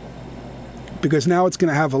again, because now it's going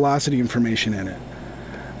to have velocity information in it.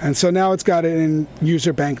 And so now it's got it in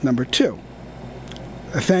user bank number 2.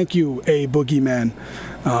 Thank you, a boogeyman.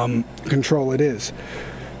 Control it is.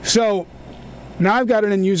 So Now I've got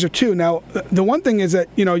it in user 2. Now, the one thing is that,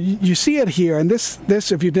 you know, you see it here, and this,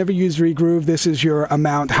 if you've never used regroove, this is your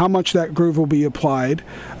amount, how much that groove will be applied.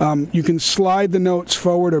 You can slide the notes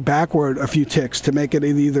forward or backward a few ticks to make it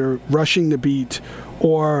either rushing the beat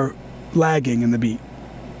or lagging in the beat.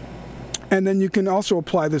 And then you can also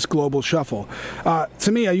apply this global shuffle.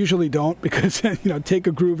 To me, I usually don't, because, you know, take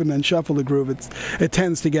a groove and then shuffle the groove, it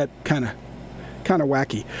tends to get kind of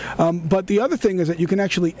wacky. But the other thing is that you can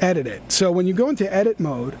actually edit it. So when you go into edit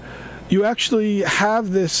mode, you actually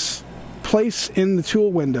have this place in the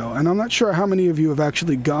tool window, and I'm not sure how many of you have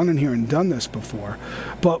actually gone in here and done this before,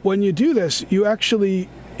 but when you do this, you actually,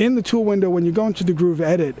 in the tool window, when you go into the groove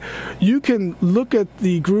edit, you can look at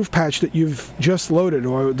the groove patch that you've just loaded,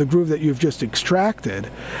 or the groove that you've just extracted,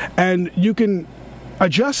 and you can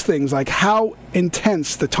adjust things like how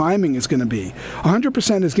intense the timing is going to be.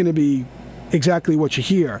 100% is going to be exactly what you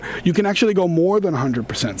hear. You can actually go more than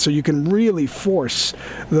 100%, so you can really force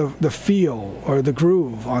the feel or the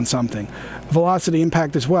groove on something. Velocity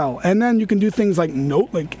impact as well. And then you can do things like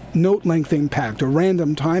note length impact or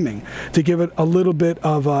random timing to give it a little bit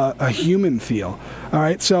of a human feel. All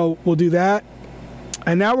right, so we'll do that.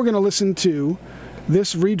 And now we're going to listen to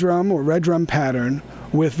this redrum or red drum pattern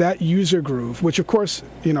with that user groove, which of course,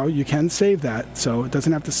 you know, you can save that, so it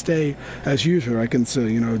doesn't have to stay as user. I can say,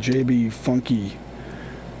 you know, JB funky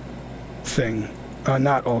thing,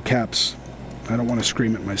 not all caps. I don't want to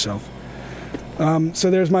scream at myself.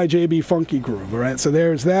 So there's my JB funky groove. All right, so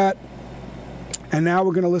there's that. And now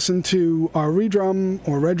we're going to listen to our redrum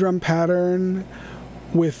or red drum pattern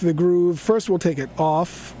with the groove. First we'll take it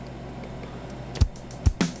off.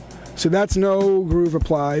 So that's no groove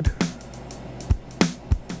applied.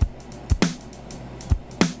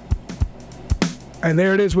 And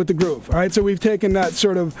there it is with the groove. All right, so we've taken that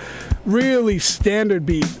sort of really standard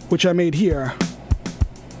beat, which I made here.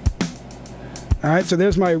 All right, so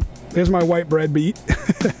there's my white bread beat.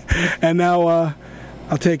 And now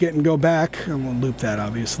I'll take it and go back, and we'll loop that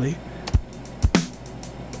obviously.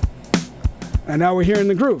 And now we're hearing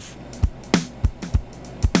the groove.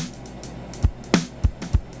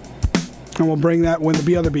 And we'll bring that with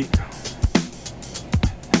the other beat.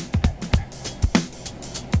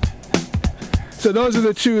 So those are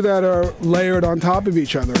the two that are layered on top of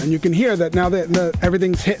each other, and you can hear that now that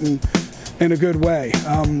everything's hitting in a good way.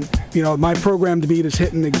 You know, my programmed beat is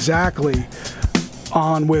hitting exactly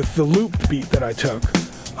on with the looped beat that I took.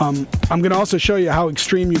 I'm going to also show you how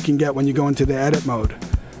extreme you can get when you go into the edit mode.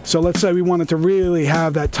 So let's say we wanted to really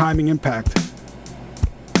have that timing impact.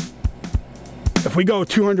 If we go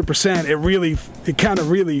 200%, it kind of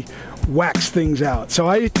really whacks things out. So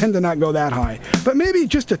I tend to not go that high, but maybe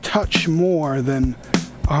just a touch more than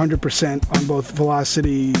 100% on both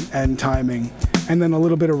velocity and timing, and then a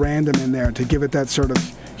little bit of random in there to give it that sort of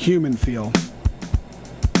human feel.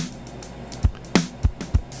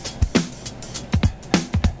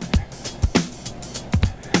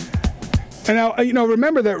 And now, you know,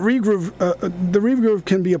 remember that regroove, the regroove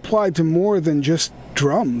can be applied to more than just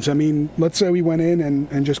drums. I mean, let's say we went in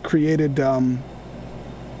and just created,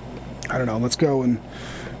 I don't know, let's go and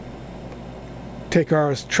take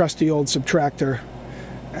our trusty old subtractor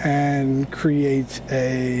and create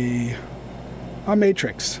a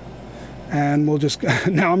matrix. And we'll just,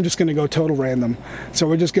 now I'm just going to go total random. So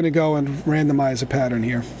we're just going to go and randomize a pattern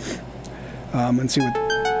here and see what...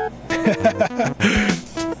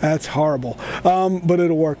 That's horrible, but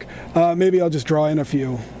it'll work. Maybe I'll just draw in a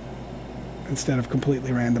few instead of completely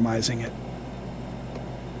randomizing it.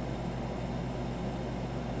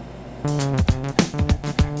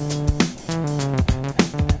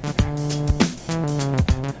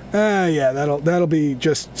 Yeah, that'll be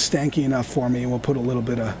just stanky enough for me, and we'll put a little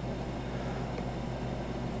bit of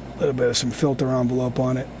some filter envelope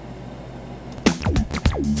on it.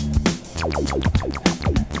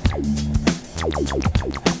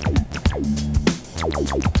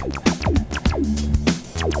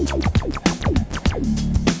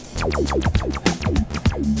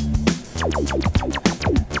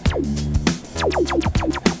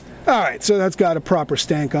 Alright, so that's got a proper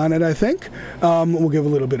stank on it, I think. We'll give a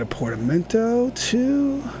little bit of portamento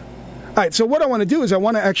too. Alright, so what I want to do is I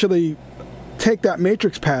want to actually take that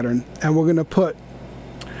matrix pattern and we're going to put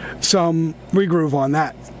some regroove on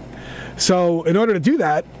that. So in order to do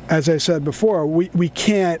that, as I said before, we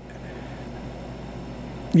can't...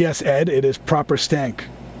 Yes, Ed, it is proper stank.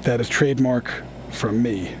 That is trademark from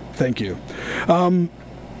me. Thank you.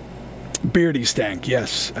 Beardy stank,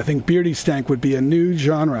 yes. I think beardy stank would be a new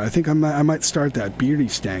genre. I think I might start that. Beardy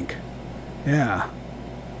stank. Yeah.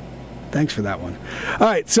 Thanks for that one. All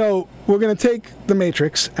right, so we're going to take the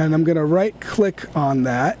matrix, and I'm going to right-click on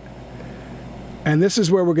that, And this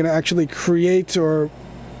is where we're going to actually create or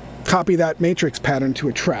copy that matrix pattern to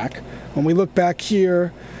a track. When we look back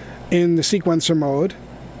here in the sequencer mode,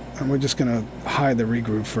 and we're just going to hide the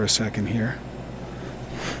regroove for a second here.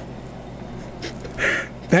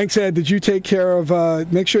 Thanks, Ed. Did you take care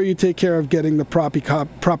of, make sure you take care of getting the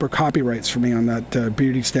proper copyrights for me on that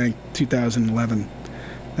Beardy Stank 2011.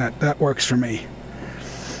 That works for me.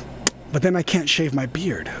 But then I can't shave my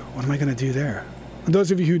beard. What am I going to do there? For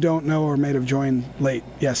those of you who don't know or may have joined late,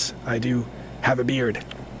 yes, I do have a beard.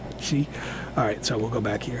 See? All right, so we'll go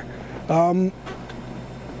back here. All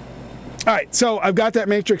right, so I've got that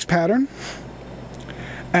matrix pattern,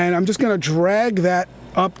 and I'm just going to drag that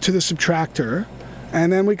up to the subtractor,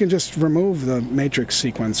 and then we can just remove the matrix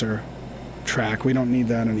sequencer track. We don't need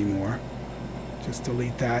that anymore. Just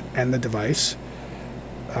delete that and the device.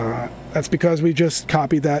 That's because we just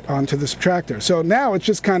copied that onto the subtractor. So now it's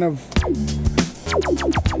just kind of,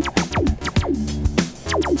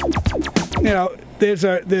 you know, there's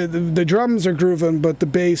the drums are grooving, but the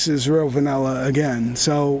bass is real vanilla again.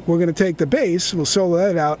 So we're going to take the bass, we'll solo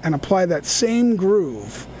that out, and apply that same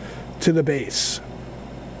groove to the bass.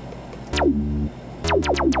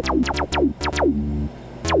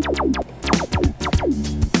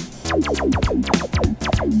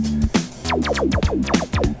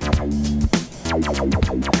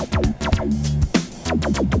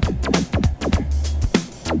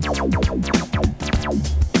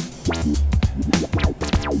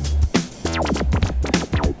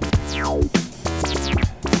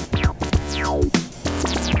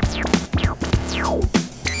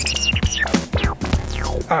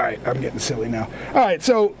 All right, I'm getting silly now. All right,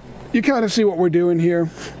 so you kind of see what we're doing here.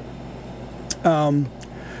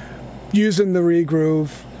 Using the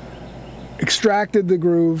regroove, extracted the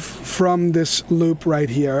groove from this loop right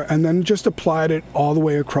here, and then just applied it all the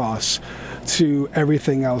way across to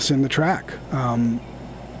everything else in the track.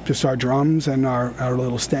 Just our drums and our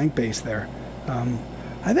little stank bass there.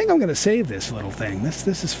 I think I'm going to save this little thing. This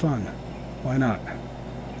is fun. Why not?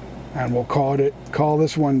 And we'll call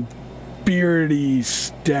this one Beardy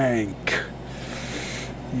Stank.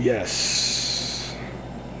 Yes.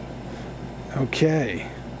 Okay.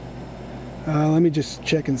 Let me just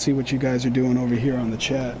check and see what you guys are doing over here on the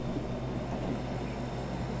chat.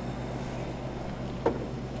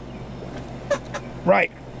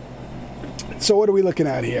 Right. So what are we looking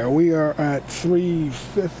at here? We are at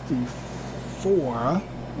 354.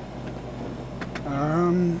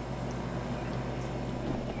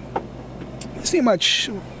 Let's see how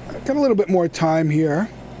much. I've got a little bit more time here.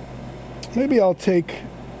 Maybe I'll take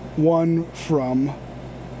one from.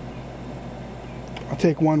 I'll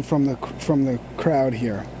take one from the crowd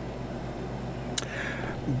here.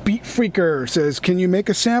 Beat Freaker says, can you make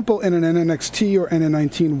a sample in an NNXT or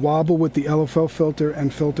NN19 wobble with the LFO filter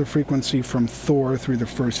and filter frequency from Thor through the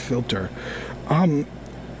first filter?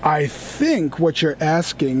 I think what you're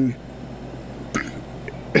asking,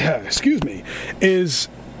 excuse me, is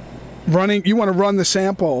running. You want to run the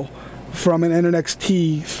sample from an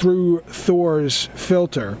NNXT through Thor's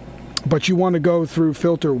filter, but you want to go through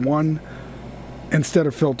filter 1 instead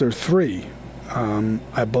of filter 3.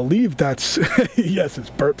 I believe that's yes, it's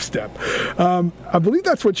burp step. I believe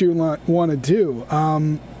that's what you want to do.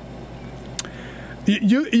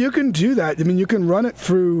 You can do that. I mean, you can run it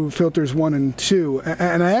through filters 1 and 2.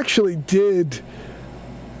 And I actually did.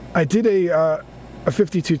 I did a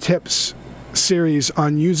 52 tips series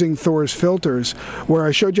on using Thor's filters, where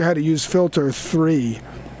I showed you how to use filter 3.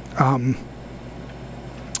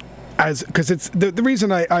 Because it's the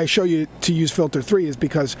reason I show you to use filter 3 is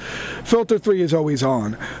because filter 3 is always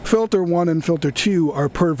on. Filter 1 and filter 2 are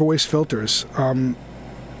per voice filters. I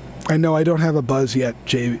know I don't have a buzz yet,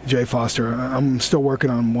 Jay Foster. I'm still working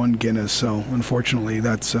on 1 Guinness, so unfortunately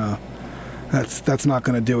that's not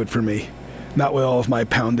going to do it for me. Not with all of my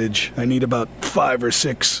poundage. I need about 5 or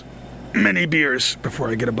 6 mini beers before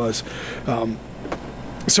I get a buzz.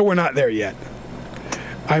 So we're not there yet.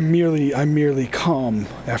 I'm merely calm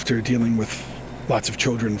after dealing with lots of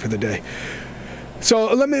children for the day.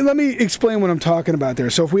 So let me explain what I'm talking about there.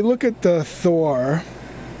 So if we look at the Thor,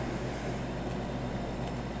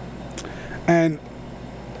 and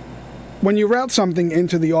when you route something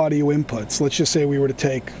into the audio inputs, let's just say we were to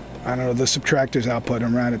take, I don't know, the subtractor's output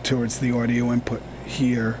and route it towards the audio input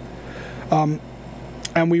here, and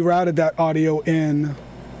we routed that audio in.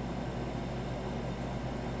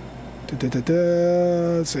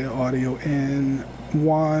 Say audio in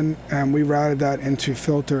 1, and we routed that into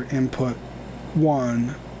filter input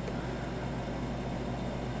 1.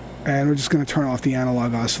 and we're just going to turn off the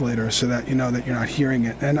analog oscillator so that you know that you're not hearing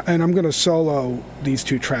it. And I'm going to solo these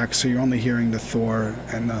two tracks so you're only hearing the Thor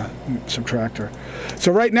and the subtractor.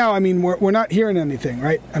 So right now, I mean, we're not hearing anything,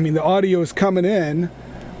 right? I mean, the audio is coming in.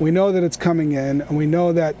 We know that it's coming in, and we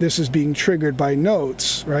know that this is being triggered by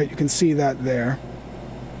notes, right? You can see that there.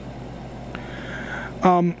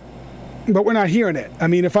 But we're not hearing it. I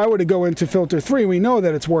mean, if I were to go into filter 3, we know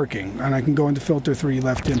that it's working. And I can go into filter 3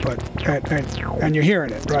 left input, and you're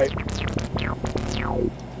hearing it, right? All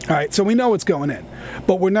right, so we know it's going in.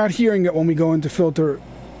 But we're not hearing it when we go into filter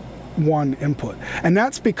 1 input. And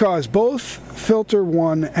that's because both filter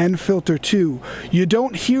 1 and filter 2, you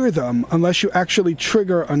don't hear them unless you actually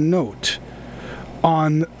trigger a note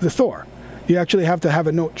on the Thor. You actually have to have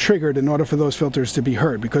a note triggered in order for those filters to be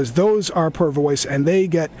heard, because those are per voice, and they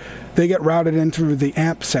get routed into the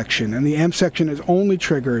amp section, and the amp section is only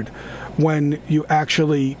triggered when you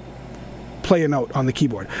actually play a note on the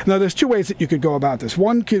keyboard. Now, there's two ways that you could go about this.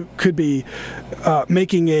 One could be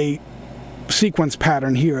making a sequence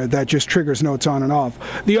pattern here that just triggers notes on and off.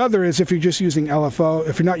 The other is if you're just using LFO,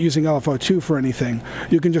 if you're not using LFO2 for anything,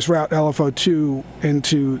 you can just route LFO2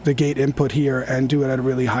 into the gate input here and do it at a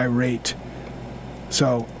really high rate.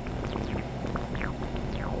 So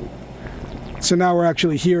now we're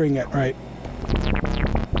actually hearing it, right?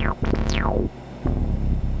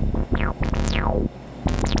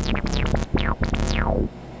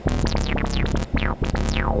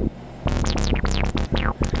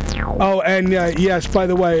 Oh, and yes, by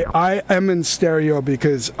the way, I am in stereo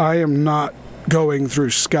because I am not going through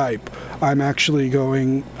Skype. I'm actually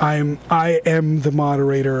going, I am the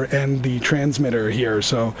moderator and the transmitter here,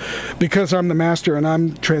 so because I'm the master and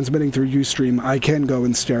I'm transmitting through Ustream, I can go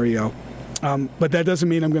in stereo. But that doesn't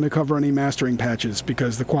mean I'm going to cover any mastering patches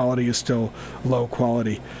because the quality is still low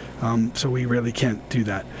quality, so we really can't do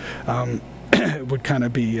that. It would kind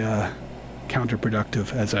of be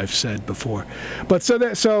counterproductive, as I've said before. But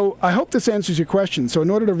so I hope this answers your question. So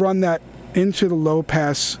in order to run that into the low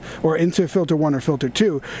pass or into filter 1 or filter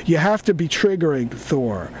 2, you have to be triggering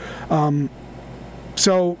Thor.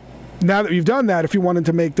 So now that you've done that, if you wanted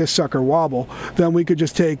to make this sucker wobble, then we could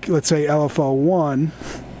just take, let's say, LFO 1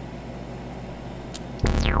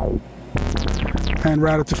 and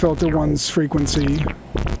route it to filter 1's frequency.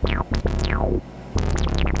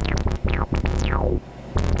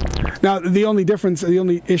 Now, the only difference, the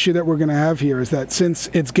only issue that we're going to have here is that since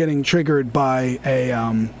it's getting triggered by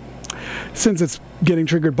a since it's getting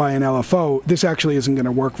triggered by an LFO, this actually isn't going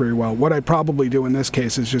to work very well. What I'd probably do in this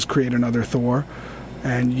case is just create another Thor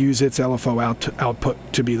and use its LFO output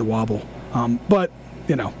to be the wobble. But,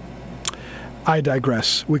 you know, I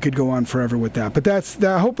digress. We could go on forever with that. But I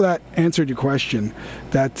hope that answered your question.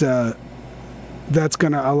 That's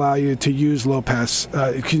going to allow you to use low pass,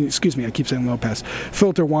 excuse me, I keep saying low pass,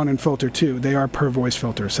 filter 1 and filter 2. They are per voice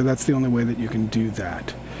filters, so that's the only way that you can do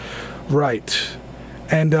that. Right.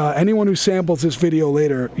 And anyone who samples this video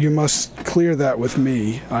later, you must clear that with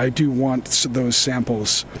me. I do want those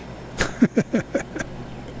samples.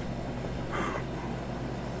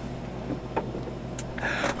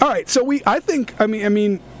 All right, so I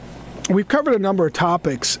mean, we've covered a number of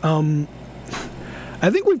topics. I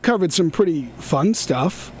think we've covered some pretty fun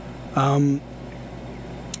stuff. I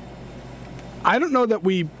don't know that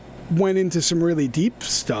we went into some really deep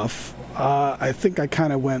stuff. I think I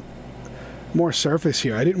kind of went more surface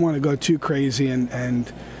here. I didn't want to go too crazy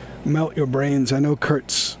and melt your brains. I know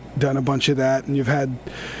Kurt's done a bunch of that, and you've had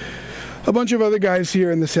a bunch of other guys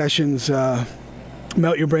here in the sessions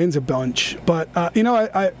melt your brains a bunch. But you know,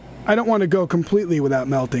 I don't want to go completely without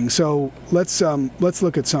melting. So let's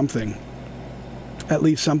look at something, at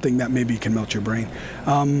least something that maybe can melt your brain.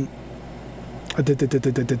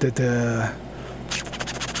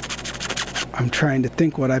 I'm trying to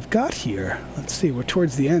think what I've got here. Let's see, we're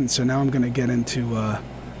towards the end, so now I'm going to get into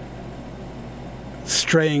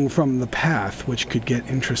straying from the path, which could get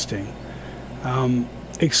interesting.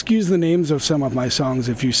 Excuse the names of some of my songs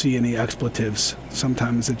if you see any expletives.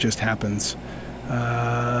 Sometimes it just happens.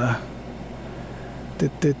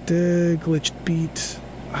 Glitched beat.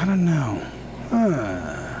 I don't know.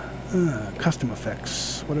 Custom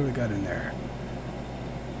effects. What do we got in there?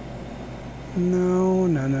 No.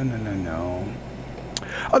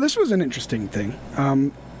 Oh, this was an interesting thing.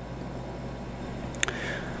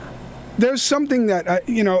 There's something that,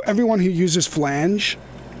 you know, everyone who uses flange,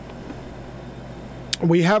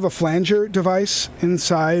 we have a flanger device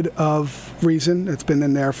inside of Reason. It's been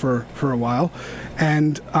in there for a while.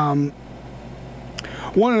 And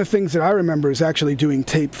one of the things that I remember is actually doing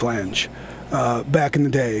tape flange back in the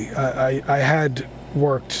day. I had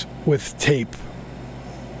worked with tape,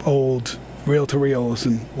 old reel-to-reels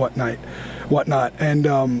and whatnot. And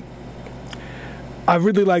I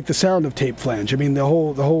really like the sound of tape flange. I mean, the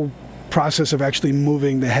whole process of actually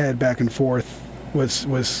moving the head back and forth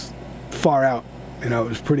was far out. You know, it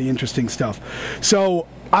was pretty interesting stuff. So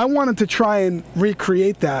I wanted to try and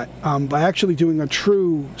recreate that by actually doing a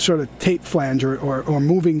true sort of tape flange or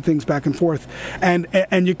moving things back and forth. And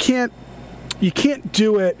you can't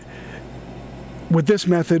do it with this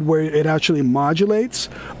method where it actually modulates,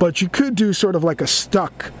 but you could do sort of like a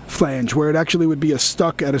stuck flange where it actually would be a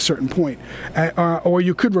stuck at a certain point, or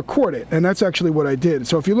you could record it, and that's actually what I did.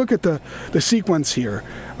 So if you look at the sequence here,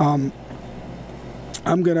 I'm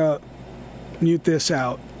gonna mute this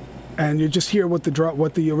out, and you just hear what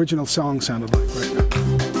the original song sounded like right now.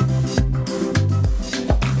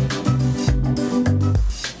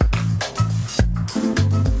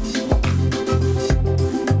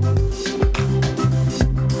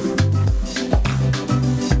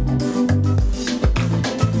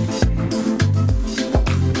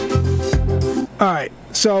 Alright,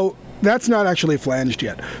 so that's not actually flanged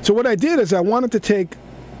yet. So what I did is I wanted to take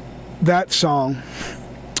that song,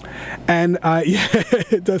 and yeah,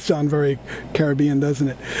 it does sound very Caribbean, doesn't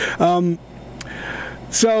it?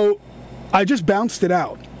 So I just bounced it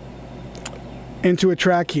out into a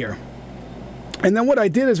track here. And then what I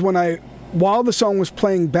did is while the song was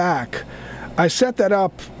playing back, I set that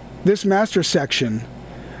up, this master section,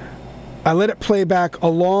 I let it play back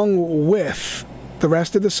along with the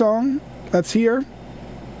rest of the song that's here.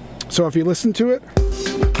 So if you listen to it,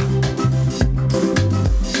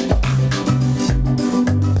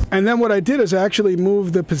 and then what I did is I actually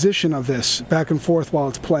moved the position of this back and forth while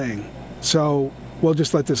it's playing. So we'll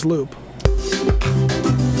just let this loop.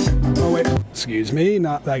 Oh wait, excuse me,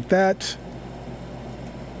 not like that.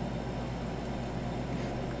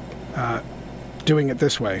 Doing it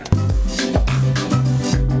this way.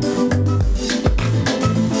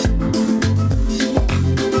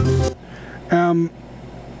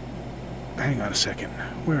 Hang on a second.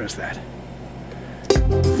 Where is that?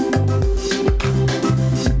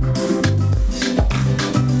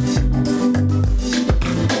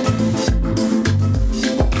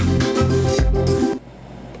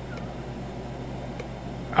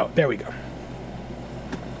 Oh, there we go.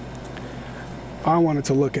 I wanted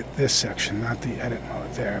to look at this section, not the edit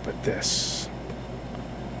mode there, but this.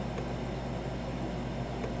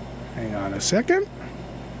 Hang on a second.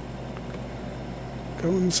 Go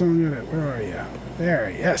in song edit. Where are you? There.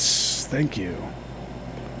 Yes. Thank you.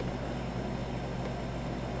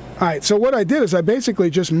 Alright, so what I did is I basically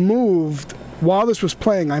just moved, while this was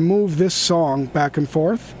playing, I moved this song back and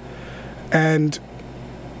forth. And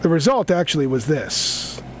the result actually was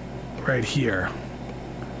this. Right here.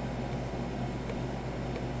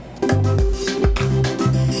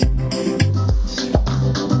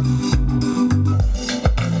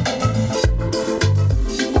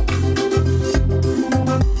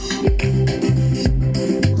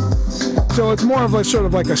 So it's more of a sort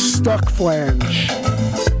of like a stuck flange.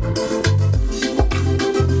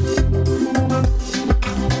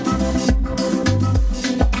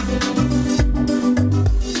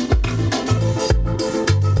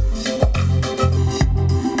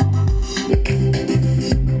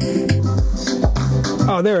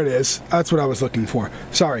 Oh, there it is. That's what I was looking for.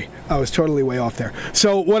 Sorry, I was totally way off there.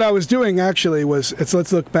 So what I was doing actually was,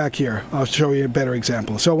 let's look back here. I'll show you a better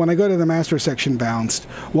example. So when I go to the master section bounced,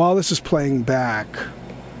 while this is playing back,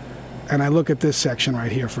 and I look at this section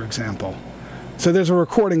right here, for example. So there's a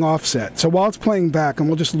recording offset. So while it's playing back, and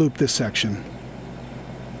we'll just loop this section.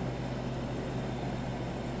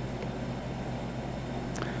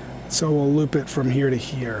 So we'll loop it from here to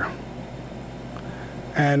here.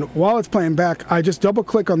 And while it's playing back, I just double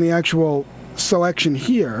click on the actual selection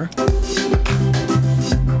here.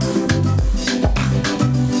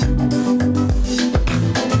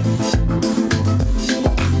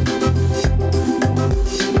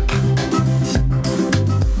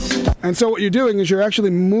 And so what you're doing is you're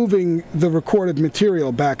actually moving the recorded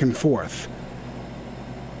material back and forth.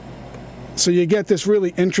 So you get this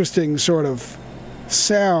really interesting sort of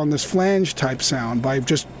sound, this flange type sound, by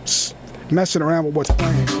just messing around with what's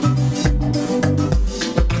playing.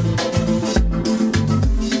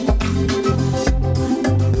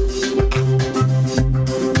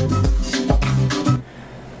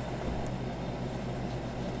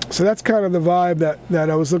 So that's kind of the vibe that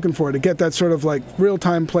I was looking for, to get that sort of like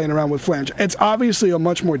real-time playing around with flange. It's obviously a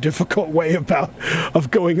much more difficult way of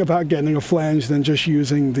going about getting a flange than just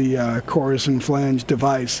using the chorus and flange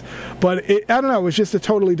device. But I don't know, it was just a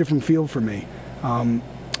totally different feel for me.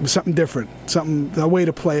 was something different, a way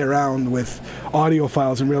to play around with audio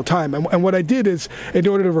files in real time. And what I did is, in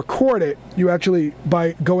order to record it, you actually,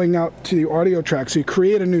 by going out to the audio track, so you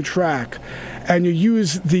create a new track, and you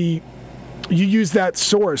use that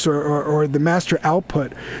source or the master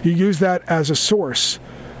output, you use that as a source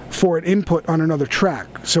for an input on another track.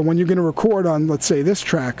 So when you're going to record on, let's say, this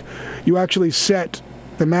track, you actually set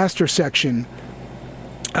the master section,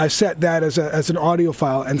 set that as an audio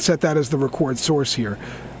file, and set that as the record source here.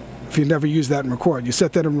 If you've never used that in record, you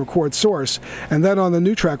set that in record source, and then on the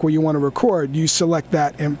new track where you want to record, you select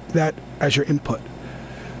that as your input.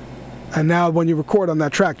 And now when you record on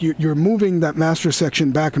that track, you're moving that master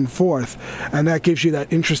section back and forth, and that gives you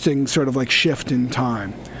that interesting sort of like shift in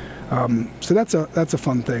time. So that's a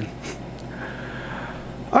fun thing.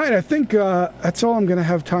 All right, I think that's all I'm going to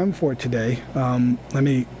have time for today. Let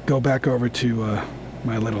me go back over to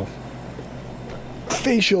my little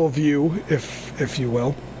facial view, if you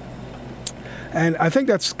will. And I think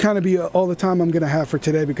that's kind of be all the time I'm going to have for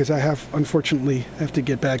today, because I unfortunately have to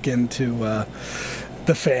get back into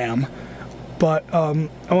the fam. But I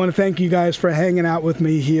want to thank you guys for hanging out with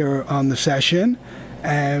me here on the session,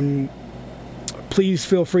 and please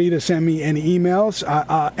feel free to send me any emails,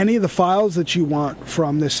 any of the files that you want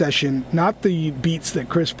from this session, not the beats that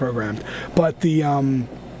Chris programmed, but the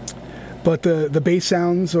bass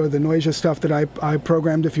sounds or the Noisia stuff that I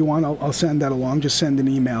programmed. If you want, I'll send that along. Just send an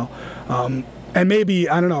email. And maybe,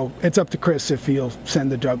 I don't know, it's up to Chris if he'll send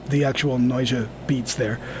the actual Noisia beats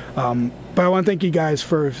there. But I want to thank you guys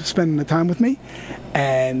for spending the time with me,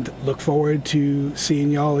 and look forward to seeing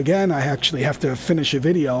y'all again. I actually have to finish a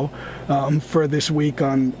video for this week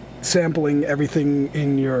on sampling everything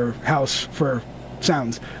in your house for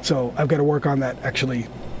sounds. So I've got to work on that actually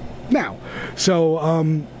now.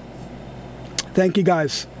 So thank you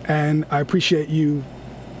guys, and I appreciate you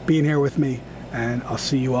being here with me, and I'll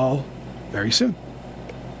see you all very soon.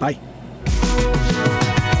 Bye.